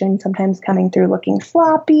application sometimes coming through looking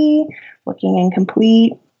sloppy, looking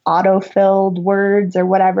incomplete, auto-filled words or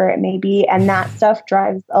whatever it may be. And that stuff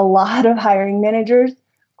drives a lot of hiring managers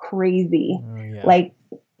crazy. Yeah. Like,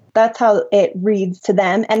 that's how it reads to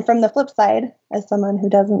them. And from the flip side, as someone who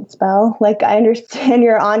doesn't spell, like, I understand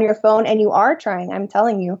you're on your phone and you are trying, I'm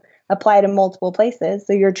telling you, apply to multiple places.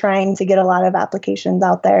 So you're trying to get a lot of applications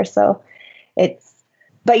out there. So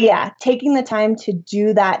but yeah, taking the time to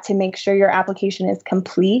do that, to make sure your application is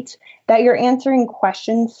complete, that you're answering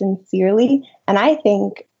questions sincerely. And I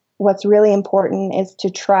think what's really important is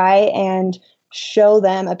to try and show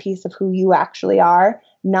them a piece of who you actually are,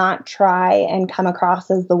 not try and come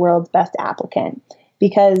across as the world's best applicant,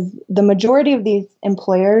 because the majority of these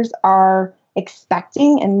employers are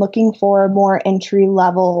expecting and looking for more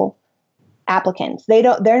entry-level applicants.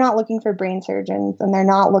 They're not looking for brain surgeons and they're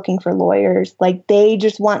not looking for lawyers. Like, they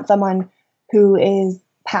just want someone who is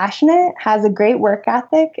passionate, has a great work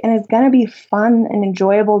ethic, and is going to be fun and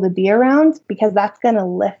enjoyable to be around, because that's going to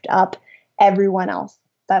lift up everyone else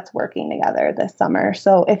that's working together this summer.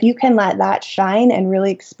 So if you can let that shine and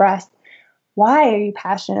really express, why are you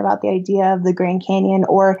passionate about the idea of the Grand Canyon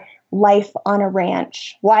or life on a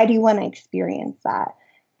ranch? Why do you want to experience that?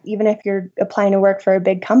 Even if you're applying to work for a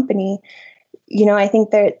big company, you know, I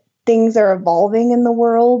think that things are evolving in the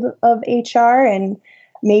world of HR, and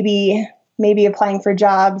maybe applying for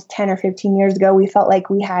jobs 10 or 15 years ago, we felt like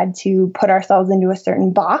we had to put ourselves into a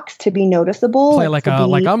certain box to be noticeable. Play like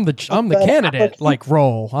I'm the candidate applicant. Like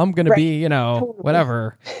role. I'm going to be, you know, totally.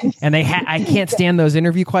 Whatever. And I can't stand those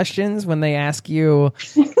interview questions when they ask you.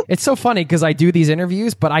 It's so funny because I do these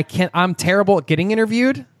interviews, but I'm terrible at getting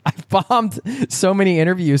interviewed. I've bombed so many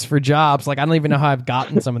interviews for jobs. Like, I don't even know how I've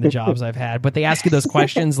gotten some of the jobs I've had, but they ask you those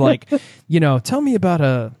questions like, you know, tell me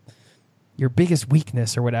about your biggest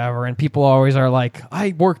weakness or whatever. And people always are like,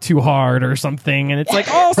 I work too hard or something. And it's like,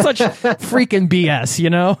 all such freaking BS, you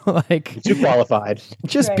know, like, too qualified.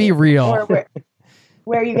 Just right. Be real. Or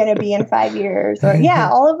where are you going to be in 5 years? Or yeah,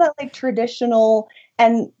 all of that, like, traditional.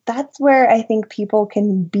 And that's where I think people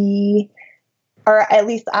can be or at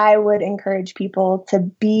least I would encourage people to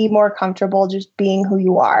be more comfortable just being who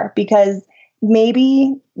you are, because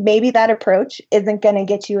maybe that approach isn't going to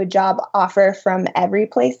get you a job offer from every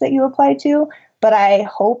place that you apply to, but I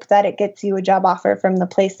hope that it gets you a job offer from the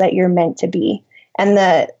place that you're meant to be and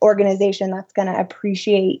the organization that's going to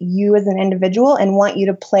appreciate you as an individual and want you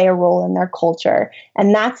to play a role in their culture.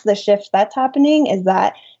 And that's the shift that's happening, is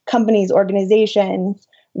that companies, organizations,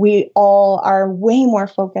 we all are way more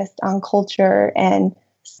focused on culture and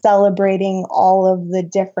celebrating all of the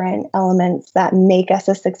different elements that make us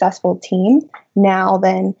a successful team now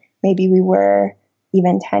than maybe we were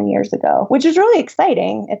even 10 years ago, which is really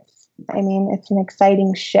exciting. It's an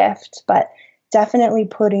exciting shift, but definitely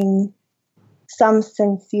putting some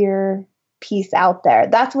sincere piece out there.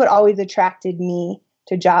 That's what always attracted me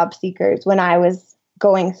to job seekers when I was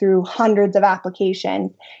going through hundreds of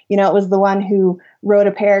applications. It was the one who wrote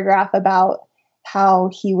a paragraph about how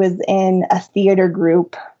he was in a theater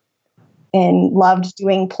group and loved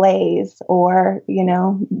doing plays, or,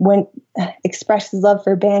 expressed his love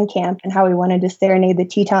for band camp and how he wanted to serenade the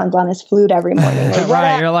Tetons on his flute every morning.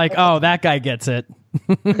 Right. You're like, oh, that guy gets it.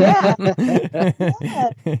 Yeah. Yeah.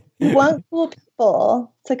 You want cool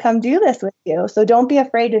people to come do this with you. So don't be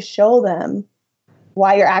afraid to show them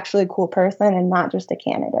why you're actually a cool person and not just a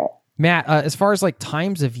candidate. Matt, as far as like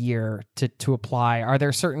times of year to apply, are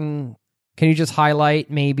there certain, can you just highlight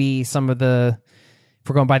maybe some of the, if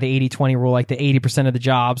we're going by the 80-20 rule, like the 80% of the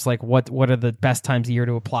jobs, like what are the best times of year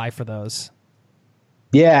to apply for those?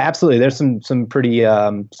 Yeah, absolutely. There's some pretty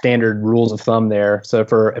standard rules of thumb there. So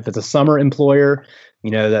if it's a summer employer,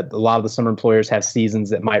 that a lot of the summer employers have seasons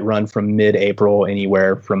that might run from mid-April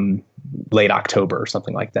anywhere from late October or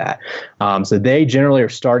something like that. So they generally are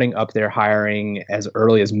starting up their hiring as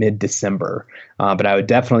early as mid-December. But I would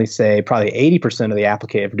definitely say probably 80% of the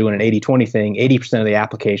if we're doing an 80-20 thing, 80% of the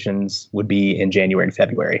applications would be in January and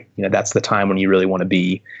February. That's the time when you really want to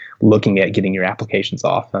be looking at getting your applications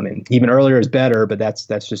off. I mean, even earlier is better, but that's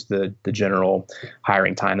just the general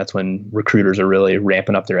hiring time. That's when recruiters are really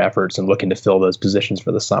ramping up their efforts and looking to fill those positions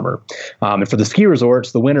for the summer. And for the ski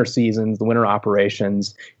resorts, the winter seasons, the winter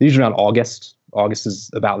operations, usually around August. August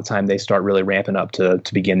is about the time they start really ramping up to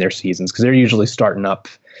begin their seasons, because they're usually starting up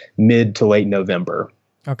mid to late November.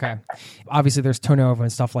 Okay. Obviously, there's turnover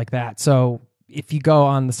and stuff like that. So if you go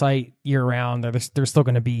on the site year round, there's still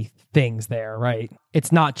going to be things there, right?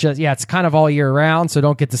 It's not just, it's kind of all year round. So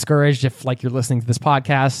don't get discouraged if like you're listening to this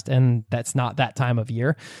podcast and that's not that time of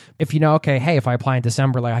year. If okay, hey, if I apply in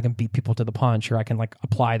December, like I can beat people to the punch, or I can like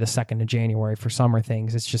apply the 2nd of January for summer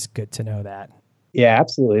things. It's just good to know that. Yeah,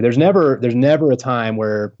 absolutely. There's never a time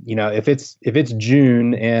where, if it's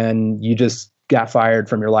June and you just got fired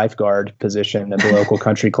from your lifeguard position at the local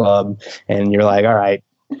country club and you're like, all right,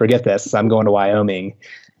 forget this, I'm going to Wyoming,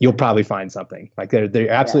 you'll probably find something. Like they're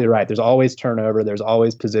absolutely right. There's always turnover. There's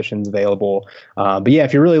always positions available. But yeah,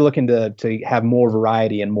 if you're really looking to have more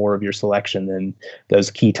variety and more of your selection, then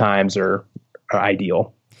those key times are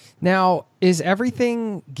ideal. Now, is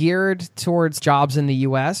everything geared towards jobs in the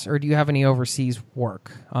U.S., or do you have any overseas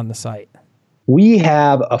work on the site? We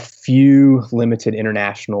have a few limited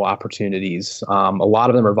international opportunities. A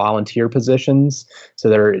lot of them are volunteer positions, so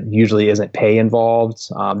there usually isn't pay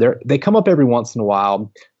involved. They come up every once in a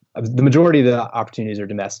while. The majority of the opportunities are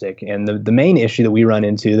domestic, and the main issue that we run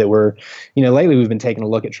into that lately we've been taking a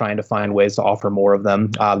look at trying to find ways to offer more of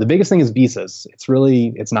them. The biggest thing is visas.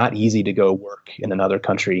 It's not easy to go work in another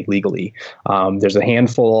country legally. There's a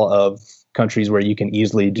handful of countries where you can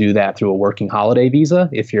easily do that through a working holiday visa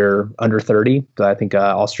if you're under 30. So I think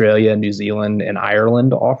Australia, New Zealand, and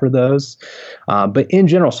Ireland offer those. But in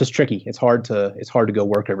general, it's just tricky. It's hard to go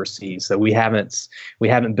work overseas. So we haven't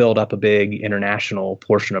built up a big international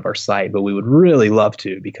portion of our site, but we would really love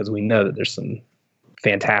to, because we know that there's some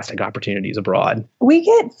fantastic opportunities abroad. We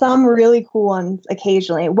get some really cool ones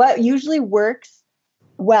occasionally. What usually works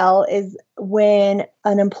well is when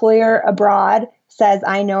an employer abroad says,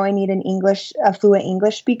 I know I need a fluent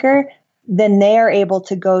English speaker, then they are able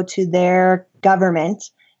to go to their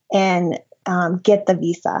government and get the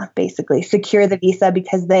visa, basically secure the visa,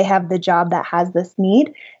 because they have the job that has this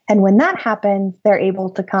need. And when that happens, they're able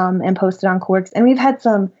to come and post it on Coworks. And we've had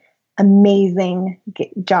some amazing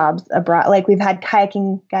jobs abroad. Like we've had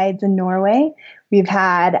kayaking guides in Norway. We've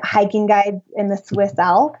had hiking guides in the Swiss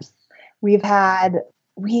Alps. We had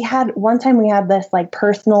one time we had this like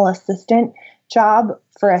personal assistant job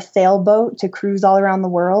for a sailboat to cruise all around the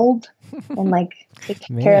world and like take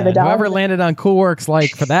care of the dogs. Whoever landed on Coworks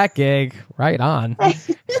like for that gig, right on.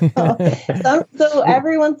 So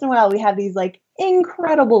every once in a while we have these like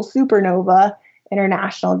incredible supernova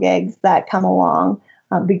international gigs that come along.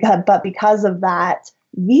 because of that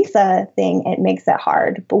visa thing, it makes it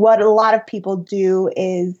hard. But what a lot of people do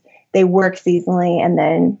is they work seasonally and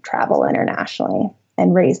then travel internationally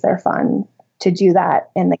and raise their funds to do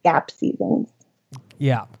that in the gap seasons.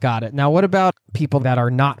 Yeah, got it. Now, what about people that are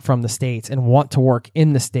not from the States and want to work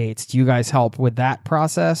in the States? Do you guys help with that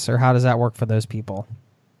process, or how does that work for those people?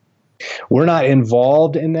 We're not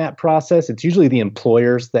involved in that process. It's usually the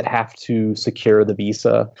employers that have to secure the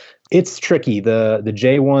visa. It's tricky. The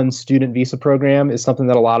J-1 student visa program is something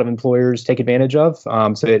that a lot of employers take advantage of.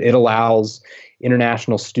 So it allows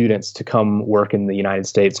international students to come work in the United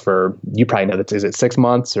States for, you probably know that, is it 6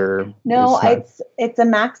 months or? No, it's a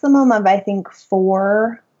maximum of, I think,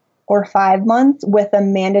 4 or 5 months with a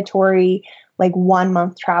mandatory 1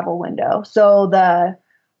 month travel window. So the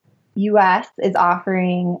U.S. is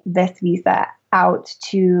offering this visa out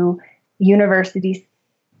to university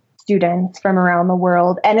students from around the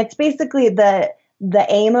world. And it's basically the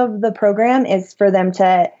aim of the program is for them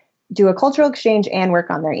to do a cultural exchange and work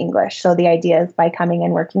on their English. So the idea is by coming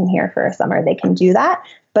and working here for a summer, they can do that,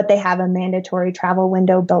 but they have a mandatory travel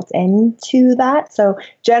window built into that. So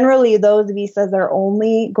generally those visas are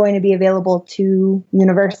only going to be available to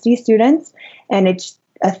university students, and it's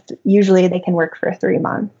usually they can work for 3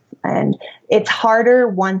 months. And it's harder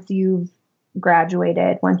once you've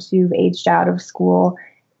graduated, once you've aged out of school.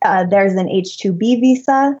 There's an H-2B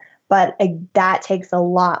visa, but that takes a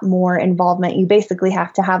lot more involvement. You basically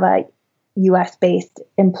have to have a U.S.-based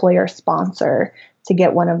employer sponsor to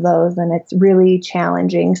get one of those, and it's really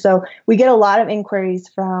challenging. So we get a lot of inquiries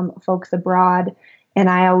from folks abroad, and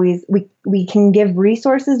we can give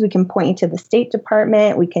resources. We can point you to the State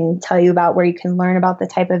Department. We can tell you about where you can learn about the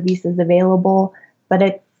type of visas available, but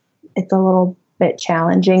it's a little bit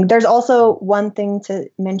challenging. There's also one thing to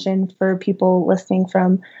mention for people listening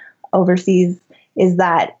from overseas is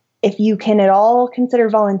that if you can at all consider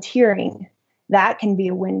volunteering, that can be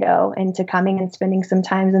a window into coming and spending some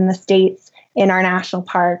time in the States, in our national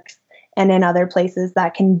parks, and in other places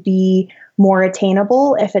that can be more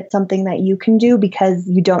attainable if it's something that you can do, because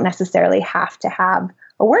you don't necessarily have to have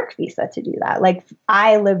a work visa to do that. Like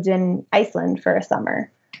I lived in Iceland for a summer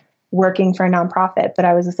working for a nonprofit, but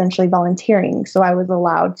I was essentially volunteering. So I was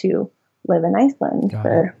allowed to live in Iceland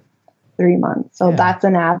for 3 months. So that's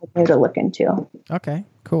an avenue to look into. Okay,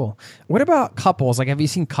 cool. What about couples? Have you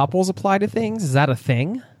seen couples apply to things? Is that a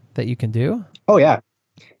thing that you can do? Oh, yeah.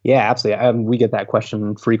 Yeah, absolutely. We get that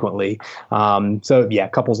question frequently.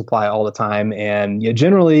 Couples apply all the time. And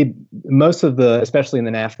generally, most of especially in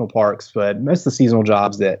the national parks, but most of the seasonal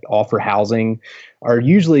jobs that offer housing are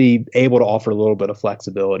usually able to offer a little bit of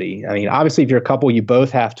flexibility. I mean, obviously, if you're a couple, you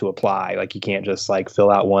both have to apply. You can't just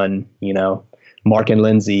fill out one, Mark and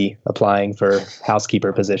Lindsay applying for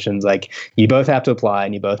housekeeper positions. You both have to apply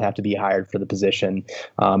and you both have to be hired for the position.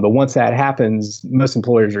 But once that happens, most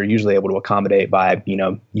employers are usually able to accommodate by,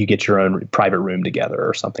 you get your own private room together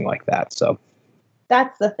or something like that. So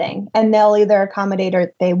that's the thing. And they'll either accommodate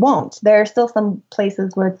or they won't. There are still some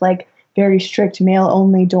places where it's very strict male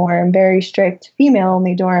only dorm, very strict female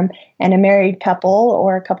only dorm, and a married couple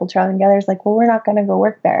or a couple traveling together is well, we're not going to go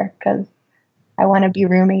work there because I want to be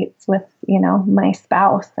roommates with, my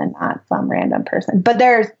spouse and not some random person. But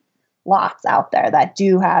there's lots out there that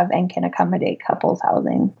do have and can accommodate couples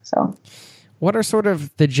housing. So what are sort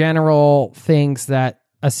of the general things that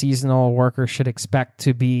a seasonal worker should expect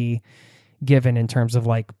to be given in terms of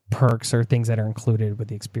perks or things that are included with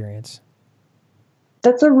the experience?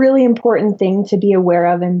 That's a really important thing to be aware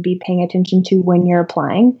of and be paying attention to when you're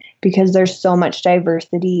applying, because there's so much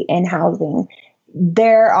diversity in housing.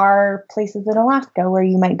 There are places in Alaska where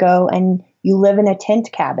you might go and you live in a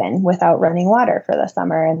tent cabin without running water for the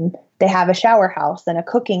summer, and they have a shower house and a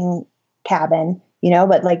cooking cabin,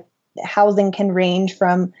 but housing can range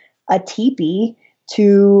from a teepee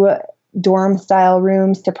to dorm style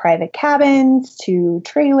rooms to private cabins to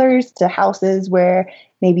trailers to houses where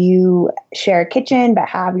maybe you share a kitchen but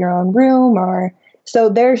have your own room. So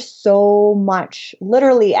there's so much,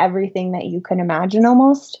 literally everything that you can imagine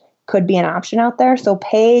almost could be an option out there. So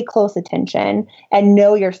pay close attention and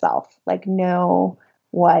know yourself, know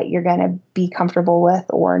what you're going to be comfortable with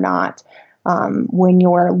or not when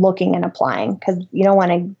you're looking and applying, because you don't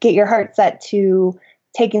want to get your heart set to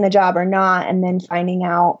taking the job or not and then finding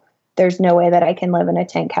out there's no way that I can live in a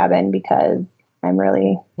tent cabin because I'm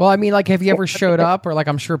really... Well, I mean, have you ever showed up, or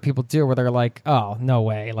I'm sure people do, where they're oh, no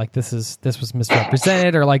way, this was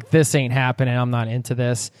misrepresented, or this ain't happening, I'm not into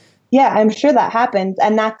this. Yeah, I'm sure that happens.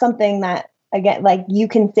 And that's something that, again, you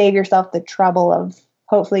can save yourself the trouble of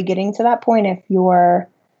hopefully getting to that point if you're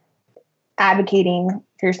advocating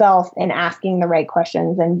for yourself and asking the right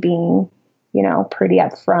questions and being pretty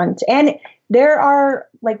upfront. And there are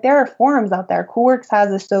forums out there. Coolworks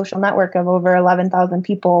has a social network of over 11,000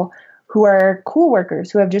 people who are cool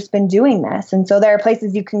workers who have just been doing this. And so there are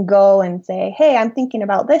places you can go and say, hey, I'm thinking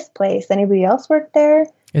about this place. Anybody else work there?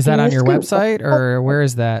 Is that on your website, or where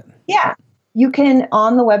is that? Yeah, you can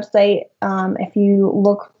on the website. If you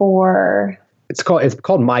look for, it's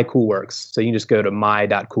called My Coolworks. So you can just go to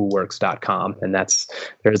my.coolworks.com, and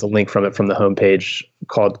there's a link from it from the homepage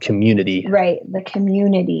called Community. Right, the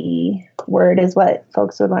community word is what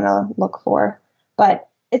folks would want to look for. But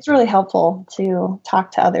it's really helpful to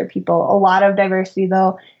talk to other people. A lot of diversity,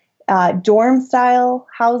 though. Dorm style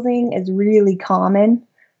housing is really common.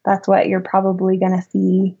 That's what you're probably going to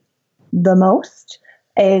see the most,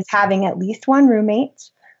 is having at least one roommate.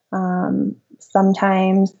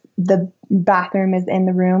 Sometimes the bathroom is in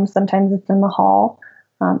the room. Sometimes it's in the hall.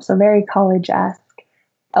 So very college-esque.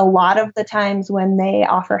 A lot of the times when they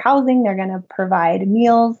offer housing, they're going to provide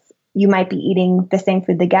meals. You might be eating the same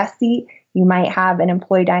food the guests eat. You might have an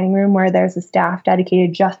employee dining room where there's a staff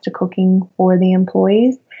dedicated just to cooking for the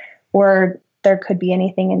employees, or there could be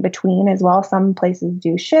anything in between as well. Some places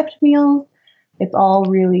do shift meals. It's all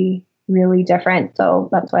really, really different. So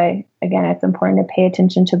that's why, again, it's important to pay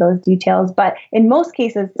attention to those details. But in most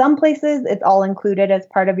cases, some places, it's all included as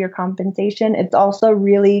part of your compensation. It's also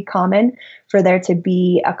really common for there to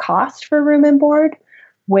be a cost for room and board,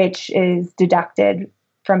 which is deducted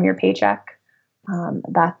from your paycheck.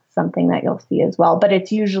 That's something that you'll see as well. But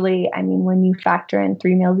it's usually, when you factor in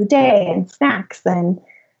 3 meals a day and snacks and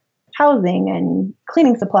housing and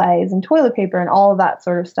cleaning supplies and toilet paper and all of that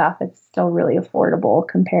sort of stuff, it's still really affordable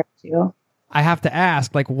compared to. I have to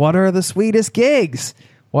ask, what are the sweetest gigs?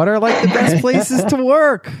 What are the best places to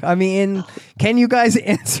work? Can you guys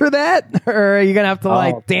answer that? Or are you going to have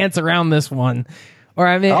to dance around this one?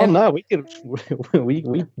 Or no, we could. We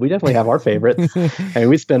definitely have our favorites.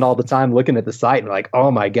 We spend all the time looking at the site and oh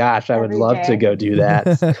my gosh, I would love to go do that.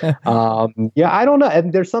 I don't know.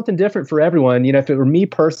 And there's something different for everyone. If it were me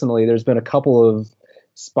personally, there's been a couple of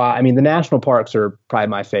spots. The national parks are probably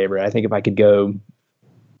my favorite. I think if I could go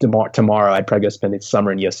tomorrow, I'd probably go spend the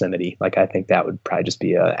summer in Yosemite. I think that would probably just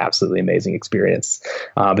be an absolutely amazing experience.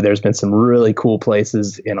 But there's been some really cool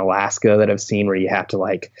places in Alaska that I've seen where you have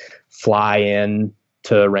to fly in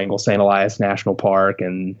to Wrangell St. Elias National Park,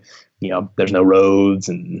 and there's no roads,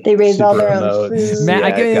 and they raise all their own food. Matt, I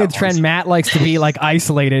get the trend. Matt likes to be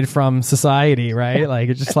isolated from society, right?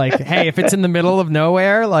 It's just hey, if it's in the middle of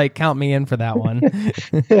nowhere, count me in for that one.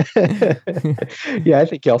 Yeah, I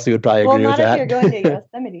think Kelsey would probably agree with that. Well, not if you're going to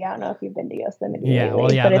Yosemite. I don't know if you've been to Yosemite. Yeah,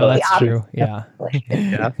 lately, that's true. Yeah.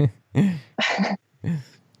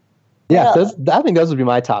 I think those would be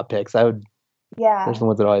my top picks. Yeah. There's the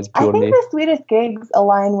ones that always appeal to me. I think the sweetest gigs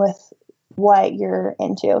align with what you're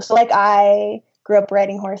into. So I grew up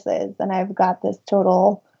riding horses, and I've got this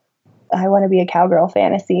total, I want to be a cowgirl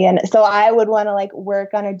fantasy. And so I would want to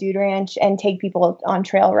work on a dude ranch and take people on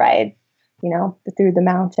trail rides, through the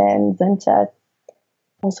mountains and to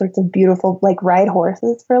all sorts of beautiful, ride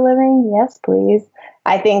horses for a living. Yes, please.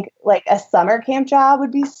 I think a summer camp job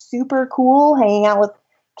would be super cool, hanging out with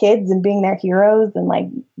kids and being their heroes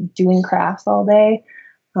and doing crafts all day.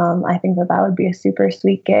 I think that would be a super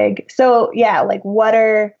sweet gig. So yeah,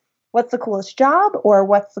 what's the coolest job, or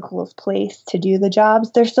what's the coolest place to do the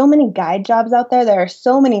jobs? There's so many guide jobs out there. There are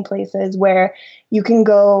so many places where you can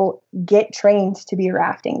go get trained to be a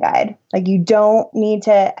rafting guide. You don't need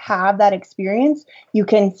to have that experience. You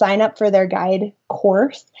can sign up for their guide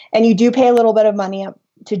course, and you do pay a little bit of money up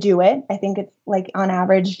to do it. I think it's on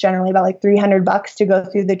average, generally about $300 to go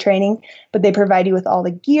through the training, but they provide you with all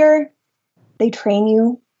the gear. They train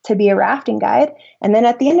you to be a rafting guide. And then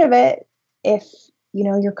at the end of it, if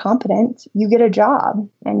you're competent, you get a job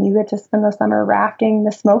and you get to spend the summer rafting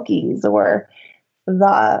the Smokies or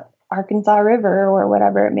the Arkansas River or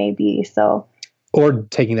whatever it may be. So, or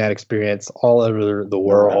taking that experience all over the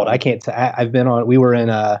world. We were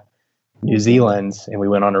in New Zealand, and we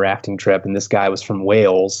went on a rafting trip, and this guy was from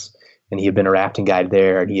Wales, and he had been a rafting guide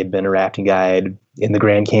there, and he had been a rafting guide in the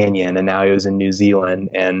Grand Canyon, and now he was in New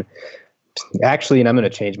Zealand. And actually, and I'm going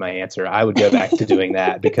to change my answer, I would go back to doing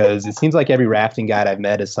that, because it seems like every rafting guide I've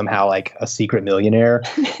met is somehow a secret millionaire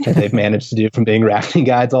that they've managed to do from being rafting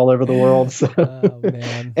guides all over the world. So,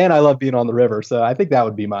 man. And I love being on the river, so I think that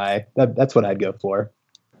would be that's what I'd go for.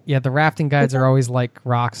 Yeah, the rafting guides are always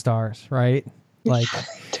rock stars, right?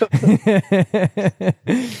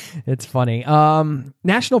 It's funny.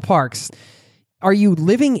 National parks. Are you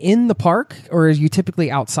living in the park, or are you typically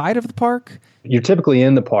outside of the park? You're typically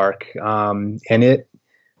in the park, and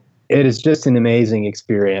It is just an amazing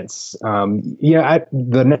experience.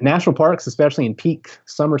 The national parks, especially in peak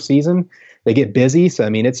summer season, they get busy. So, I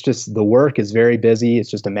mean, it's just the work is very busy. It's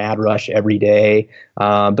just a mad rush every day.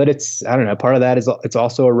 But I don't know, part of that is it's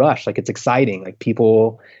also a rush. Like, it's exciting. Like,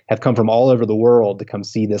 people have come from all over the world to come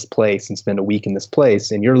see this place and spend a week in this place.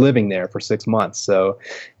 And you're living there for 6 months. So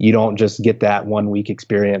you don't just get that 1 week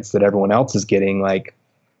experience that everyone else is getting. Like,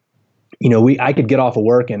 I could get off of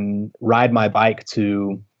work and ride my bike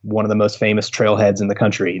to one of the most famous trailheads in the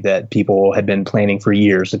country that people had been planning for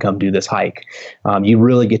years to come do this hike. You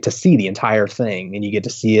really get to see the entire thing, and you get to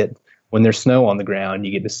see it when there's snow on the ground.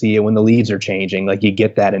 You get to see it when the leaves are changing. Like, you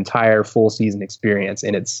get that entire full season experience,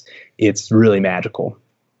 and it's really magical.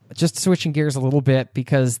 Just switching gears a little bit,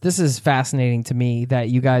 because this is fascinating to me that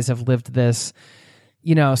you guys have lived this,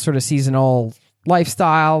 sort of seasonal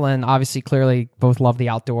lifestyle, and obviously clearly both love the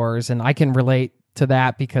outdoors, and I can relate to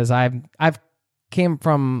that because I've came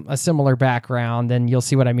from a similar background, and you'll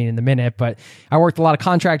see what I mean in a minute, but I worked a lot of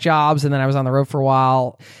contract jobs, and then I was on the road for a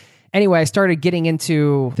while. Anyway, I started getting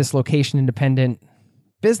into this location independent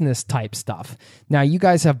business type stuff. Now, you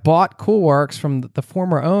guys have bought Coolworks from the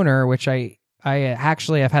former owner, which I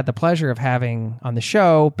actually have had the pleasure of having on the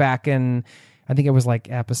show back in, I think it was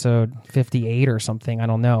like episode 58 or something. I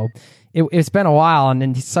don't know. It's been a while,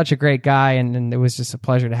 and he's such a great guy, and it was just a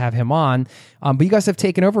pleasure to have him on. But you guys have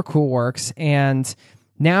taken over Coolworks, and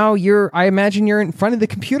now I imagine you're in front of the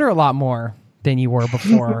computer a lot more than you were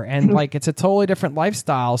before, and like, it's a totally different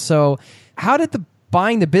lifestyle. So how did the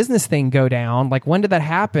buying the business thing go down? Like, when did that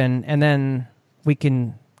happen? And then we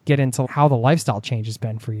can get into how the lifestyle change has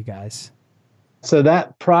been for you guys. So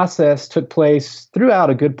that process took place throughout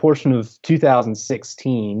a good portion of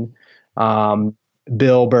 2016.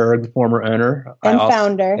 Bill Berg, the former owner and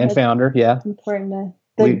founder, yeah, important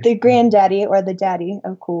to the granddaddy or the daddy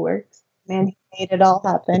of Coolworks. Man, he made it all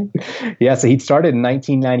happen. Yeah, so he started in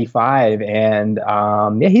 1995, and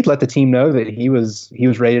he'd let the team know that he was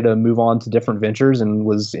ready to move on to different ventures and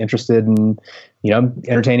was interested in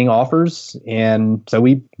entertaining offers. And so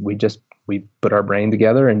we put our brain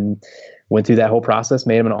together and went through that whole process,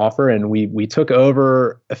 made him an offer, and we took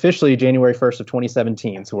over officially January 1st of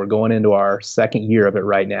 2017. So we're going into our second year of it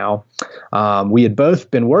right now. We had both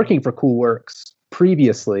been working for Coolworks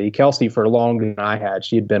previously. Kelsey for longer than I had.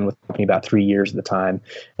 She had been with the company about 3 years at the time,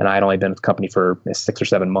 and I had only been with the company for 6 or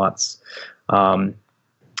 7 months.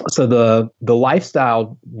 So the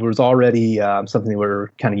lifestyle was already something that we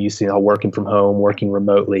were kind of used to, working from home, working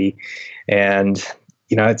remotely. And,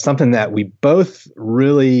 it's something that we both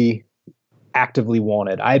really actively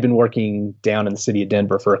wanted. I had been working down in the city of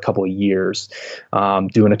Denver for a couple of years,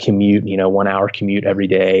 doing a commute, 1 hour commute every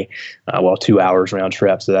day, 2 hours round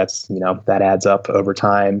trip. So that's, that adds up over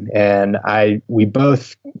time. And we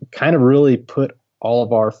both kind of really put all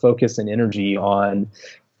of our focus and energy on,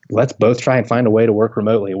 let's both try and find a way to work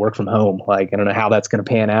remotely, work from home. Like, I don't know how that's going to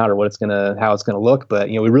pan out or how it's going to look, but,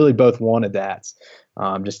 we really both wanted that,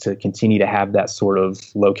 just to continue to have that sort of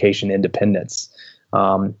location independence.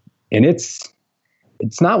 And it's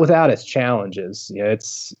not without its challenges.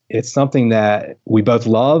 It's something that we both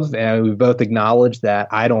love, and we both acknowledge that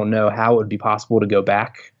I don't know how it would be possible to go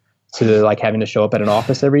back to like having to show up at an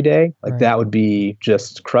office every day. Like, that would be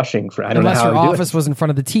just crushing. Unless your office was in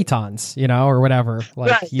front of the Tetons, or whatever,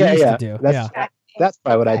 like you used to do. That's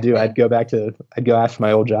probably what I'd do. I'd go ask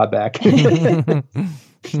my old job back.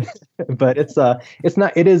 But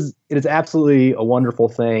it is absolutely a wonderful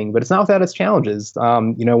thing, but it's not without its challenges.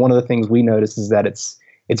 One of the things we notice is that it's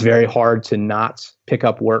very hard to not pick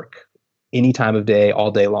up work any time of day,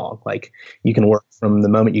 all day long. Like, you can work from the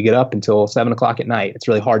moment you get up until 7 o'clock at night. It's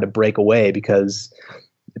really hard to break away because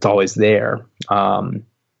it's always there.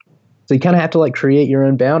 So you kind of have to like create your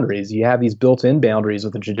own boundaries. You have these built-in boundaries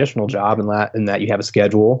with a traditional job in that you have a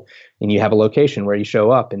schedule and you have a location where you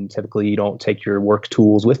show up, and typically you don't take your work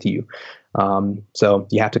tools with you. So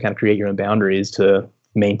you have to kind of create your own boundaries to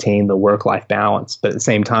maintain the work-life balance. But at the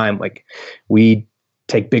same time, like, we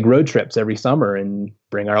take big road trips every summer and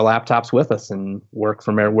bring our laptops with us and work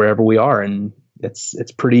from wherever we are. And it's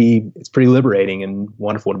pretty liberating and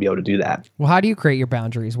wonderful to be able to do that. Well, how do you create your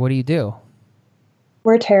boundaries? What do you do?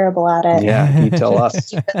 We're terrible at it. Yeah, you tell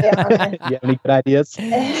us. You have any good ideas?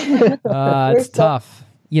 It's tough.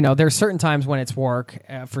 There's certain times when it's work,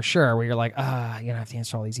 for sure, where you're like, I have to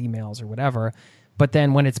answer all these emails or whatever. But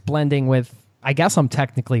then when it's blending with, I guess I'm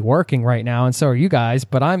technically working right now, and so are you guys,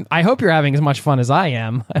 but I hope you're having as much fun as I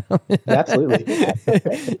am. Absolutely.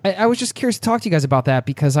 I was just curious to talk to you guys about that,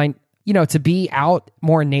 because to be out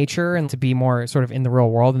more in nature and to be more sort of in the real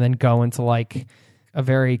world, and then go into like a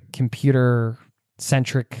very computer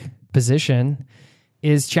centric position,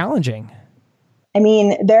 is challenging. I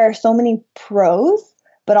mean, there are so many pros,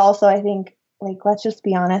 but also I think, like, let's just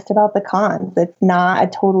be honest about the cons. It's not a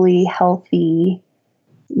totally healthy,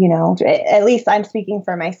 at least I'm speaking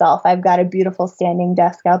for myself. I've got a beautiful standing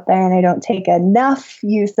desk out there and I don't take enough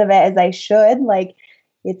use of it as I should. Like,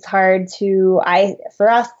 it's hard for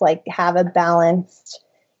us, like, have a balanced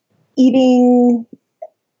eating,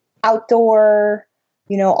 outdoor,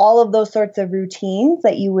 all of those sorts of routines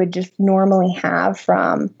that you would just normally have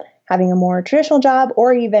from having a more traditional job,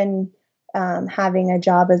 or even having a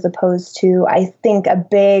job, as opposed to, I think a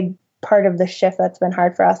big part of the shift that's been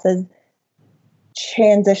hard for us is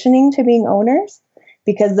transitioning to being owners,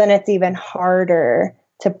 because then it's even harder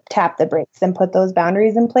to tap the brakes and put those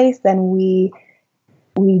boundaries in place. Then we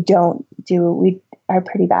are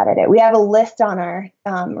pretty bad at it. We have a list on our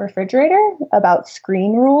refrigerator about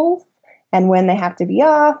screen rules and when they have to be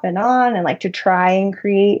off and on, and like to try and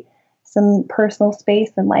create some personal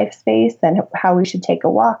space and life space, and how we should take a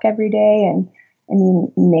walk every day. And I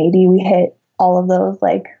mean, maybe we hit all of those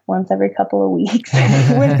like once every couple of weeks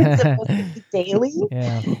when it's supposed to be daily.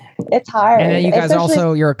 Yeah. It's hard. And then you guys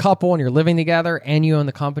also, you're a couple and you're living together and you own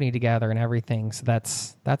the company together and everything. So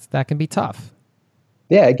that can be tough.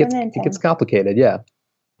 Yeah, it gets complicated. Yeah.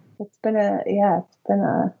 It's been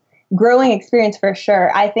a growing experience for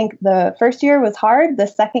sure. I think the first year was hard. The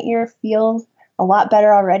second year feels a lot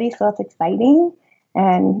better already. So that's exciting.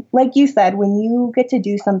 And like you said, when you get to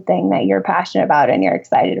do something that you're passionate about and you're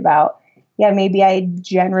excited about, maybe I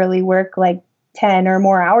generally work like 10 or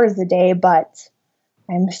more hours a day, but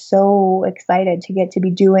I'm so excited to get to be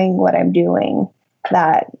doing what I'm doing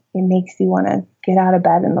that it makes you want to get out of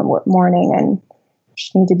bed in the morning, and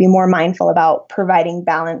just need to be more mindful about providing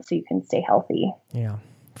balance so you can stay healthy. Yeah,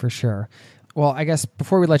 for sure. Well, I guess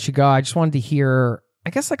before we let you go, I just wanted to hear,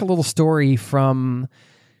 like a little story from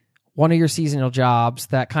one of your seasonal jobs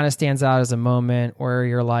that kind of stands out as a moment where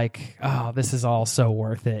you're like, oh, this is all so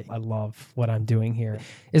worth it. I love what I'm doing here.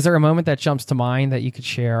 Is there a moment that jumps to mind that you could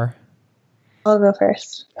share? I'll go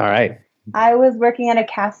first. All right. I was working at a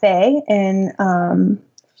cafe in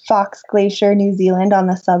Fox Glacier, New Zealand, on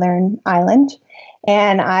the southern island.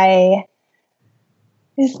 And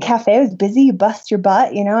this cafe was busy. You bust your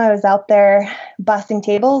butt. I was out there busting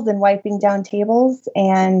tables and wiping down tables.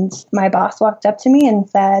 And my boss walked up to me and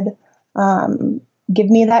said, give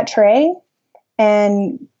me that tray.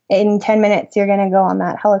 And in 10 minutes, you're going to go on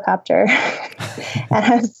that helicopter. And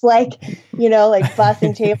I was like,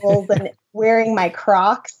 busting tables and wearing my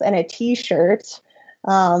Crocs and a t-shirt,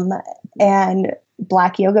 and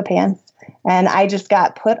black yoga pants. And I just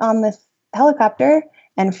got put on this helicopter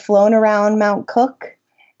and flown around Mount Cook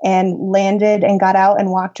and landed and got out and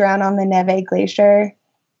walked around on the Neve Glacier.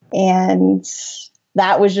 And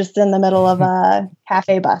that was just in the middle of a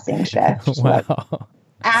cafe busing shift. Wow.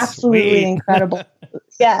 Absolutely Sweet. Incredible.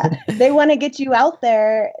 Yeah. They want to get you out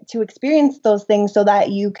there to experience those things so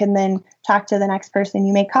that you can then talk to the next person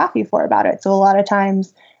you make coffee for about it. So a lot of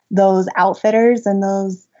times those outfitters and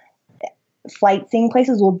those flight seeing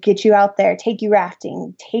places will get you out there, take you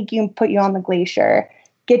rafting, put you on the glacier,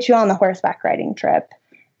 get you on the horseback riding trip.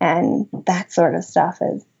 And that sort of stuff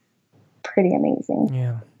is pretty amazing.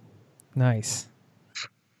 Yeah. Nice.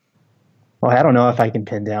 Well, I don't know if I can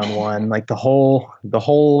pin down one. Like the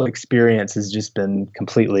whole experience has just been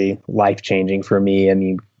completely life-changing for me. I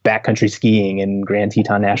mean, backcountry skiing in Grand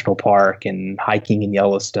Teton National Park and hiking in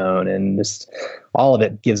Yellowstone, and just all of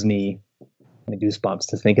it gives me goosebumps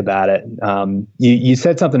to think about it. You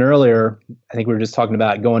said something earlier. I think we were just talking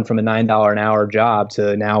about going from a $9 an hour job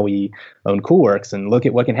to now we own Coolworks, and look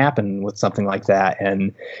at what can happen with something like that.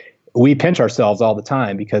 And we pinch ourselves all the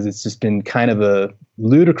time because it's just been kind of a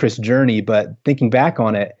ludicrous journey. But thinking back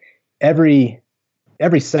on it, every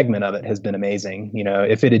segment of it has been amazing.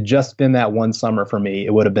 If it had just been that one summer for me,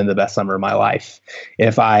 it would have been the best summer of my life.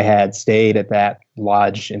 If I had stayed at that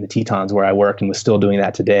lodge in the Tetons where I worked and was still doing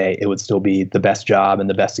that today, it would still be the best job and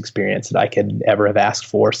the best experience that I could ever have asked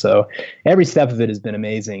for. So every step of it has been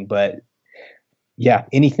amazing. But yeah,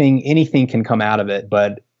 anything can come out of it.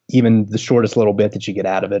 But even the shortest little bit that you get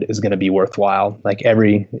out of it is going to be worthwhile. Like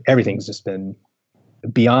everything's just been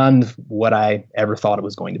beyond what I ever thought it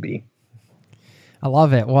was going to be. I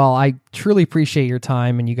love it. Well, I truly appreciate your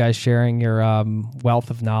time and you guys sharing your wealth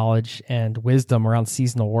of knowledge and wisdom around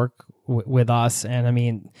seasonal work with us. And I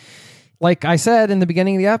mean, like I said in the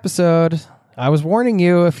beginning of the episode, I was warning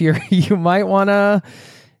you if you might want to,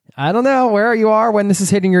 I don't know where you are when this is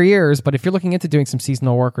hitting your ears, but if you're looking into doing some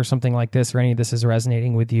seasonal work or something like this, or any of this is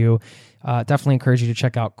resonating with you, definitely encourage you to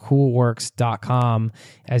check out coolworks.com.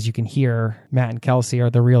 As you can hear, Matt and Kelsey are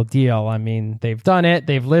the real deal. I mean, they've done it,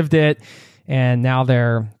 they've lived it, And now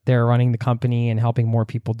they're running the company and helping more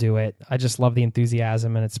people do it. I just love the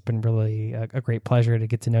enthusiasm, and it's been really a great pleasure to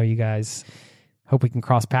get to know you guys. Hope we can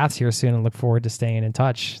cross paths here soon and look forward to staying in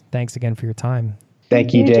touch. Thanks again for your time.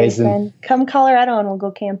 Thank you, Jason. Come Colorado and we'll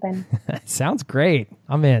go camping. Sounds great.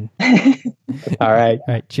 I'm in. All right. All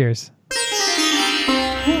right. Cheers.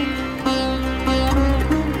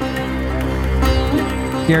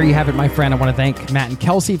 There you have it, my friend. I want to thank Matt and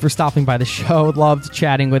Kelsey for stopping by the show. Loved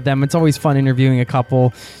chatting with them. It's always fun interviewing a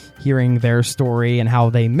couple, hearing their story and how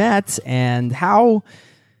they met and how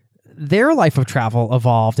their life of travel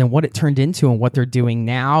evolved and what it turned into and what they're doing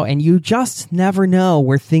now. And you just never know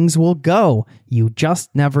where things will go. You just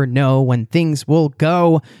never know when things will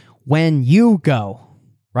go when you go,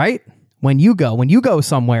 right? When you go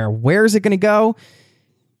somewhere, where's it going to go?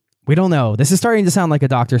 We don't know. This is starting to sound like a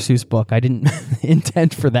Dr. Seuss book. I didn't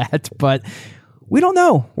intend for that, but we don't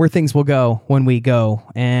know where things will go when we go.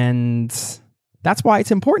 And that's why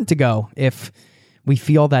it's important to go if we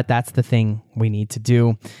feel that that's the thing we need to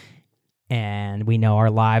do. And we know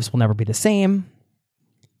our lives will never be the same.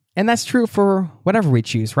 And that's true for whatever we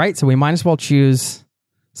choose, right? So we might as well choose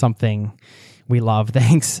something we love.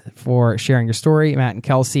 Thanks for sharing your story, Matt and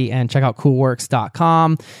Kelsey, and check out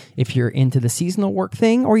coolworks.com if you're into the seasonal work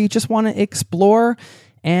thing or you just want to explore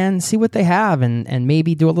and see what they have and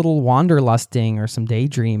maybe do a little wanderlusting or some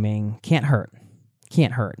daydreaming. Can't hurt.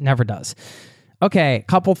 Never does. Okay, a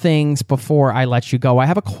couple things before I let you go. I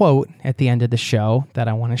have a quote at the end of the show that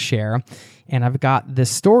I want to share, and I've got this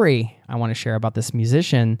story I want to share about this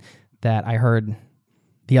musician that I heard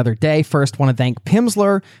the other day. First, want to thank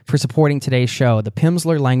Pimsleur for supporting today's show. The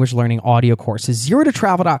Pimsleur language learning audio courses.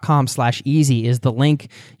 zerototravel.com/easy is the link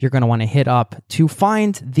you're going to want to hit up to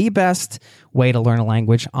find the best way to learn a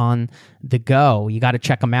language on the go. You got to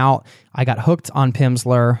check them out. I got hooked on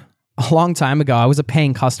Pimsleur a long time ago. I was a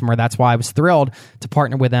paying customer. That's why I was thrilled to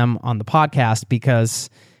partner with them on the podcast because,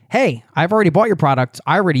 hey, I've already bought your product.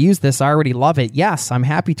 I already use this. I already love it. Yes, I'm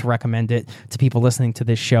happy to recommend it to people listening to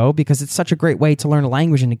this show because it's such a great way to learn a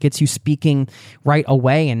language and it gets you speaking right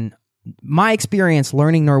away. And my experience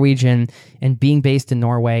learning Norwegian and being based in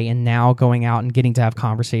Norway and now going out and getting to have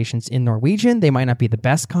conversations in Norwegian, they might not be the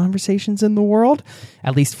best conversations in the world,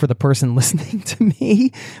 at least for the person listening to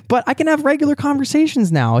me, but I can have regular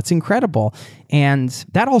conversations now. It's incredible. And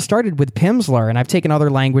that all started with Pimsleur, and I've taken other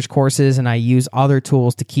language courses and I use other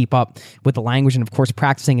tools to keep up with the language and, of course,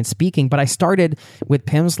 practicing and speaking. But I started with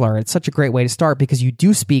Pimsleur. It's such a great way to start because you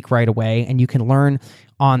do speak right away and you can learn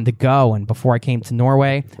on the go. And before I came to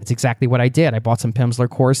Norway, it's exactly what I did. I bought some Pimsleur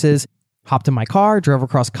courses, hopped in my car, drove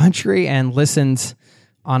across country, and listened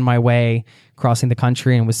on my way crossing the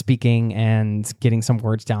country and was speaking and getting some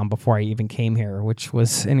words down before I even came here, which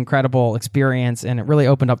was an incredible experience. And it really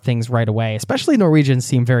opened up things right away. Especially Norwegians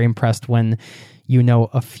seem very impressed when you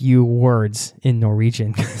know a few words in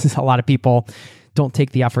Norwegian. A lot of people don't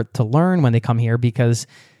take the effort to learn when they come here because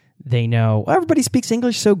they know, well, everybody speaks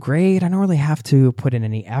English so great. I don't really have to put in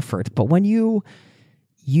any effort. But when you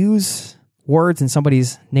use words in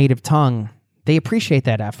somebody's native tongue, they appreciate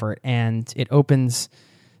that effort and it opens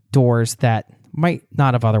doors that might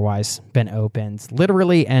not have otherwise been opened,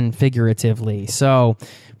 literally and figuratively. So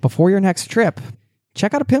before your next trip,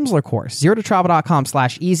 check out a Pimsleur course,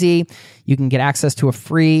 zerototravel.com/easy. You can get access to a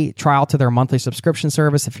free trial to their monthly subscription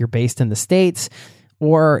service if you're based in the States,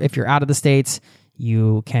 or if you're out of the States,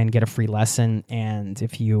 you can get a free lesson. And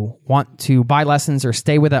if you want to buy lessons or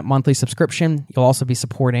stay with that monthly subscription, you'll also be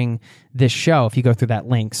supporting this show if you go through that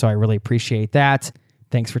link. So I really appreciate that.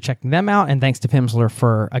 Thanks for checking them out. And thanks to Pimsleur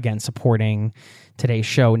for, again, supporting today's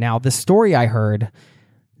show. Now, the story I heard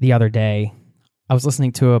the other day, I was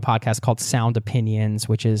listening to a podcast called Sound Opinions,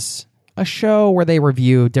 which is a show where they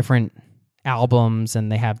review different albums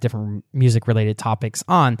and they have different music-related topics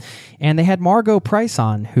on. And they had Margo Price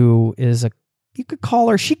on, who is you could call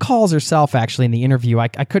her, she calls herself actually in the interview. I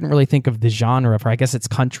couldn't really think of the genre of her. I guess it's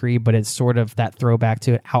country, but it's sort of that throwback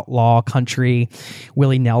to outlaw country,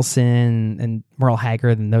 Willie Nelson and Merle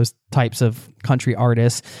Haggard and those types of country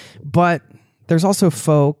artists. But there's also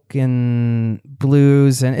folk and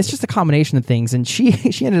blues, and it's just a combination of things. And she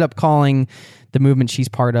ended up calling the movement she's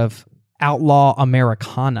part of Outlaw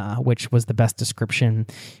Americana, which was the best description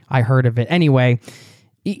I heard of it. Anyway,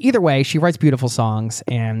 either way, she writes beautiful songs,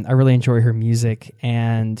 and I really enjoy her music.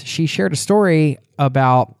 And she shared a story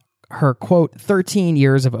about her, quote, 13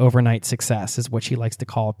 years of overnight success is what she likes to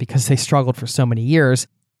call it, because they struggled for so many years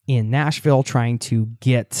in Nashville trying to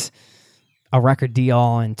get a record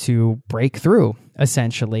deal and to break through,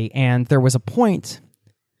 essentially. And there was a point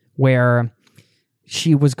where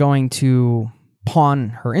she was going to pawn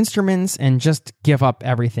her instruments and just give up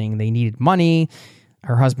everything. They needed money.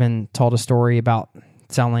 Her husband told a story about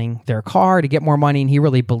selling their car to get more money, and he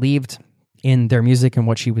really believed in their music and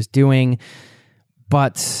what she was doing.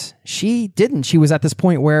 But she didn't. She was at this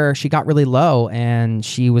point where she got really low and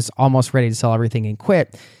she was almost ready to sell everything and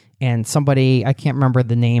quit. And somebody, I can't remember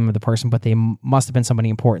the name of the person, but they must have been somebody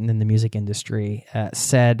important in the music industry,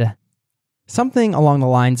 said something along the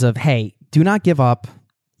lines of, hey, do not give up.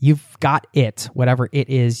 You've got it. Whatever it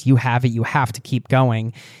is, you have it. You have to keep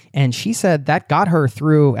going. And she said that got her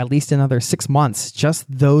through at least another 6 months. Just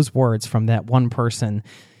those words from that one person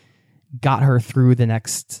got her through the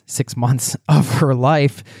next 6 months of her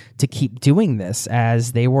life to keep doing this,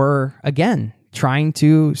 as they were, again, trying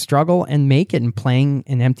to struggle and make it and playing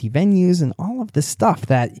in empty venues and all of this stuff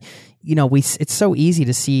that, it's so easy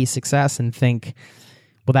to see success and think,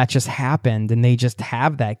 well, that just happened and they just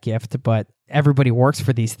have that gift, but everybody works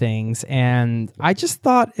for these things. And I just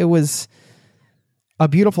thought it was a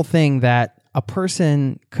beautiful thing that a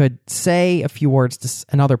person could say a few words to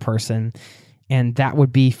another person, and that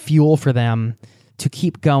would be fuel for them to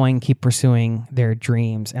keep going, keep pursuing their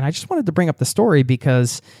dreams. And I just wanted to bring up the story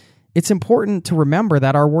because it's important to remember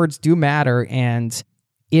that our words do matter. And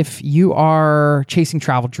if you are chasing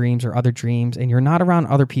travel dreams or other dreams and you're not around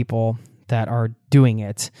other people that are doing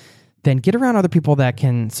it, then get around other people that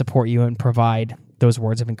can support you and provide those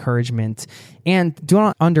words of encouragement. And do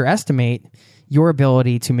not underestimate your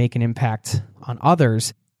ability to make an impact on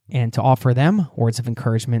others and to offer them words of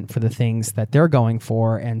encouragement for the things that they're going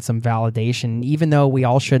for and some validation. Even though we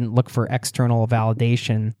all shouldn't look for external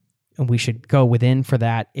validation and we should go within for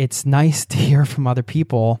that, it's nice to hear from other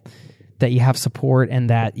people that you have support and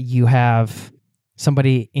that you have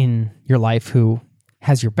somebody in your life who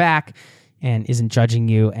has your back and isn't judging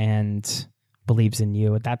you and believes in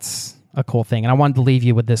you. That's a cool thing. And I wanted to leave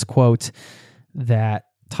you with this quote that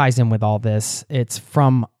ties in with all this. It's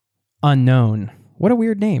from Unknown. What a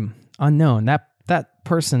weird name, Unknown. That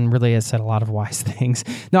person really has said a lot of wise things.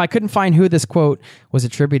 No, I couldn't find who this quote was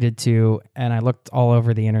attributed to, and I looked all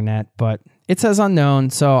over the internet, but it says Unknown,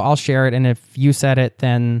 so I'll share it. And if you said it,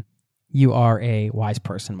 then you are a wise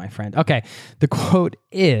person, my friend. Okay, the quote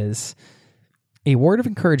is, "A word of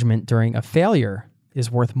encouragement during a failure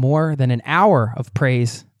is worth more than an hour of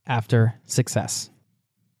praise after success."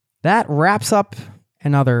 That wraps up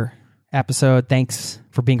another episode. Thanks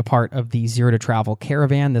for being a part of the Zero to Travel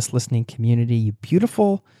caravan, this listening community. You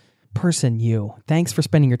beautiful person, you. Thanks for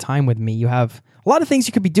spending your time with me. You have a lot of things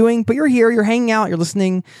you could be doing, but you're here, you're hanging out, you're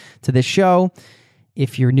listening to this show.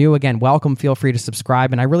 If you're new, again, welcome. Feel free to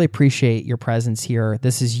subscribe, and I really appreciate your presence here.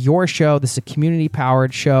 This is your show. This is a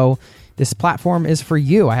community-powered show. This platform is for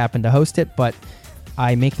you. I happen to host it, but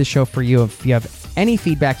I make the show for you. If you have any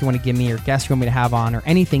feedback you want to give me or guests you want me to have on or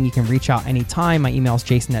anything, you can reach out anytime. My email is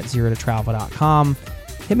jason@zerototravel.com.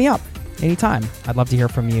 Hit me up anytime. I'd love to hear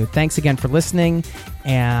from you. Thanks again for listening,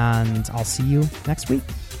 and I'll see you next week.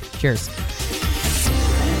 Cheers.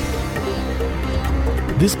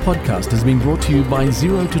 This podcast has been brought to you by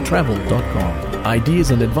zerototravel.com.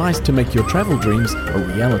 Ideas and advice to make your travel dreams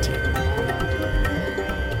a reality.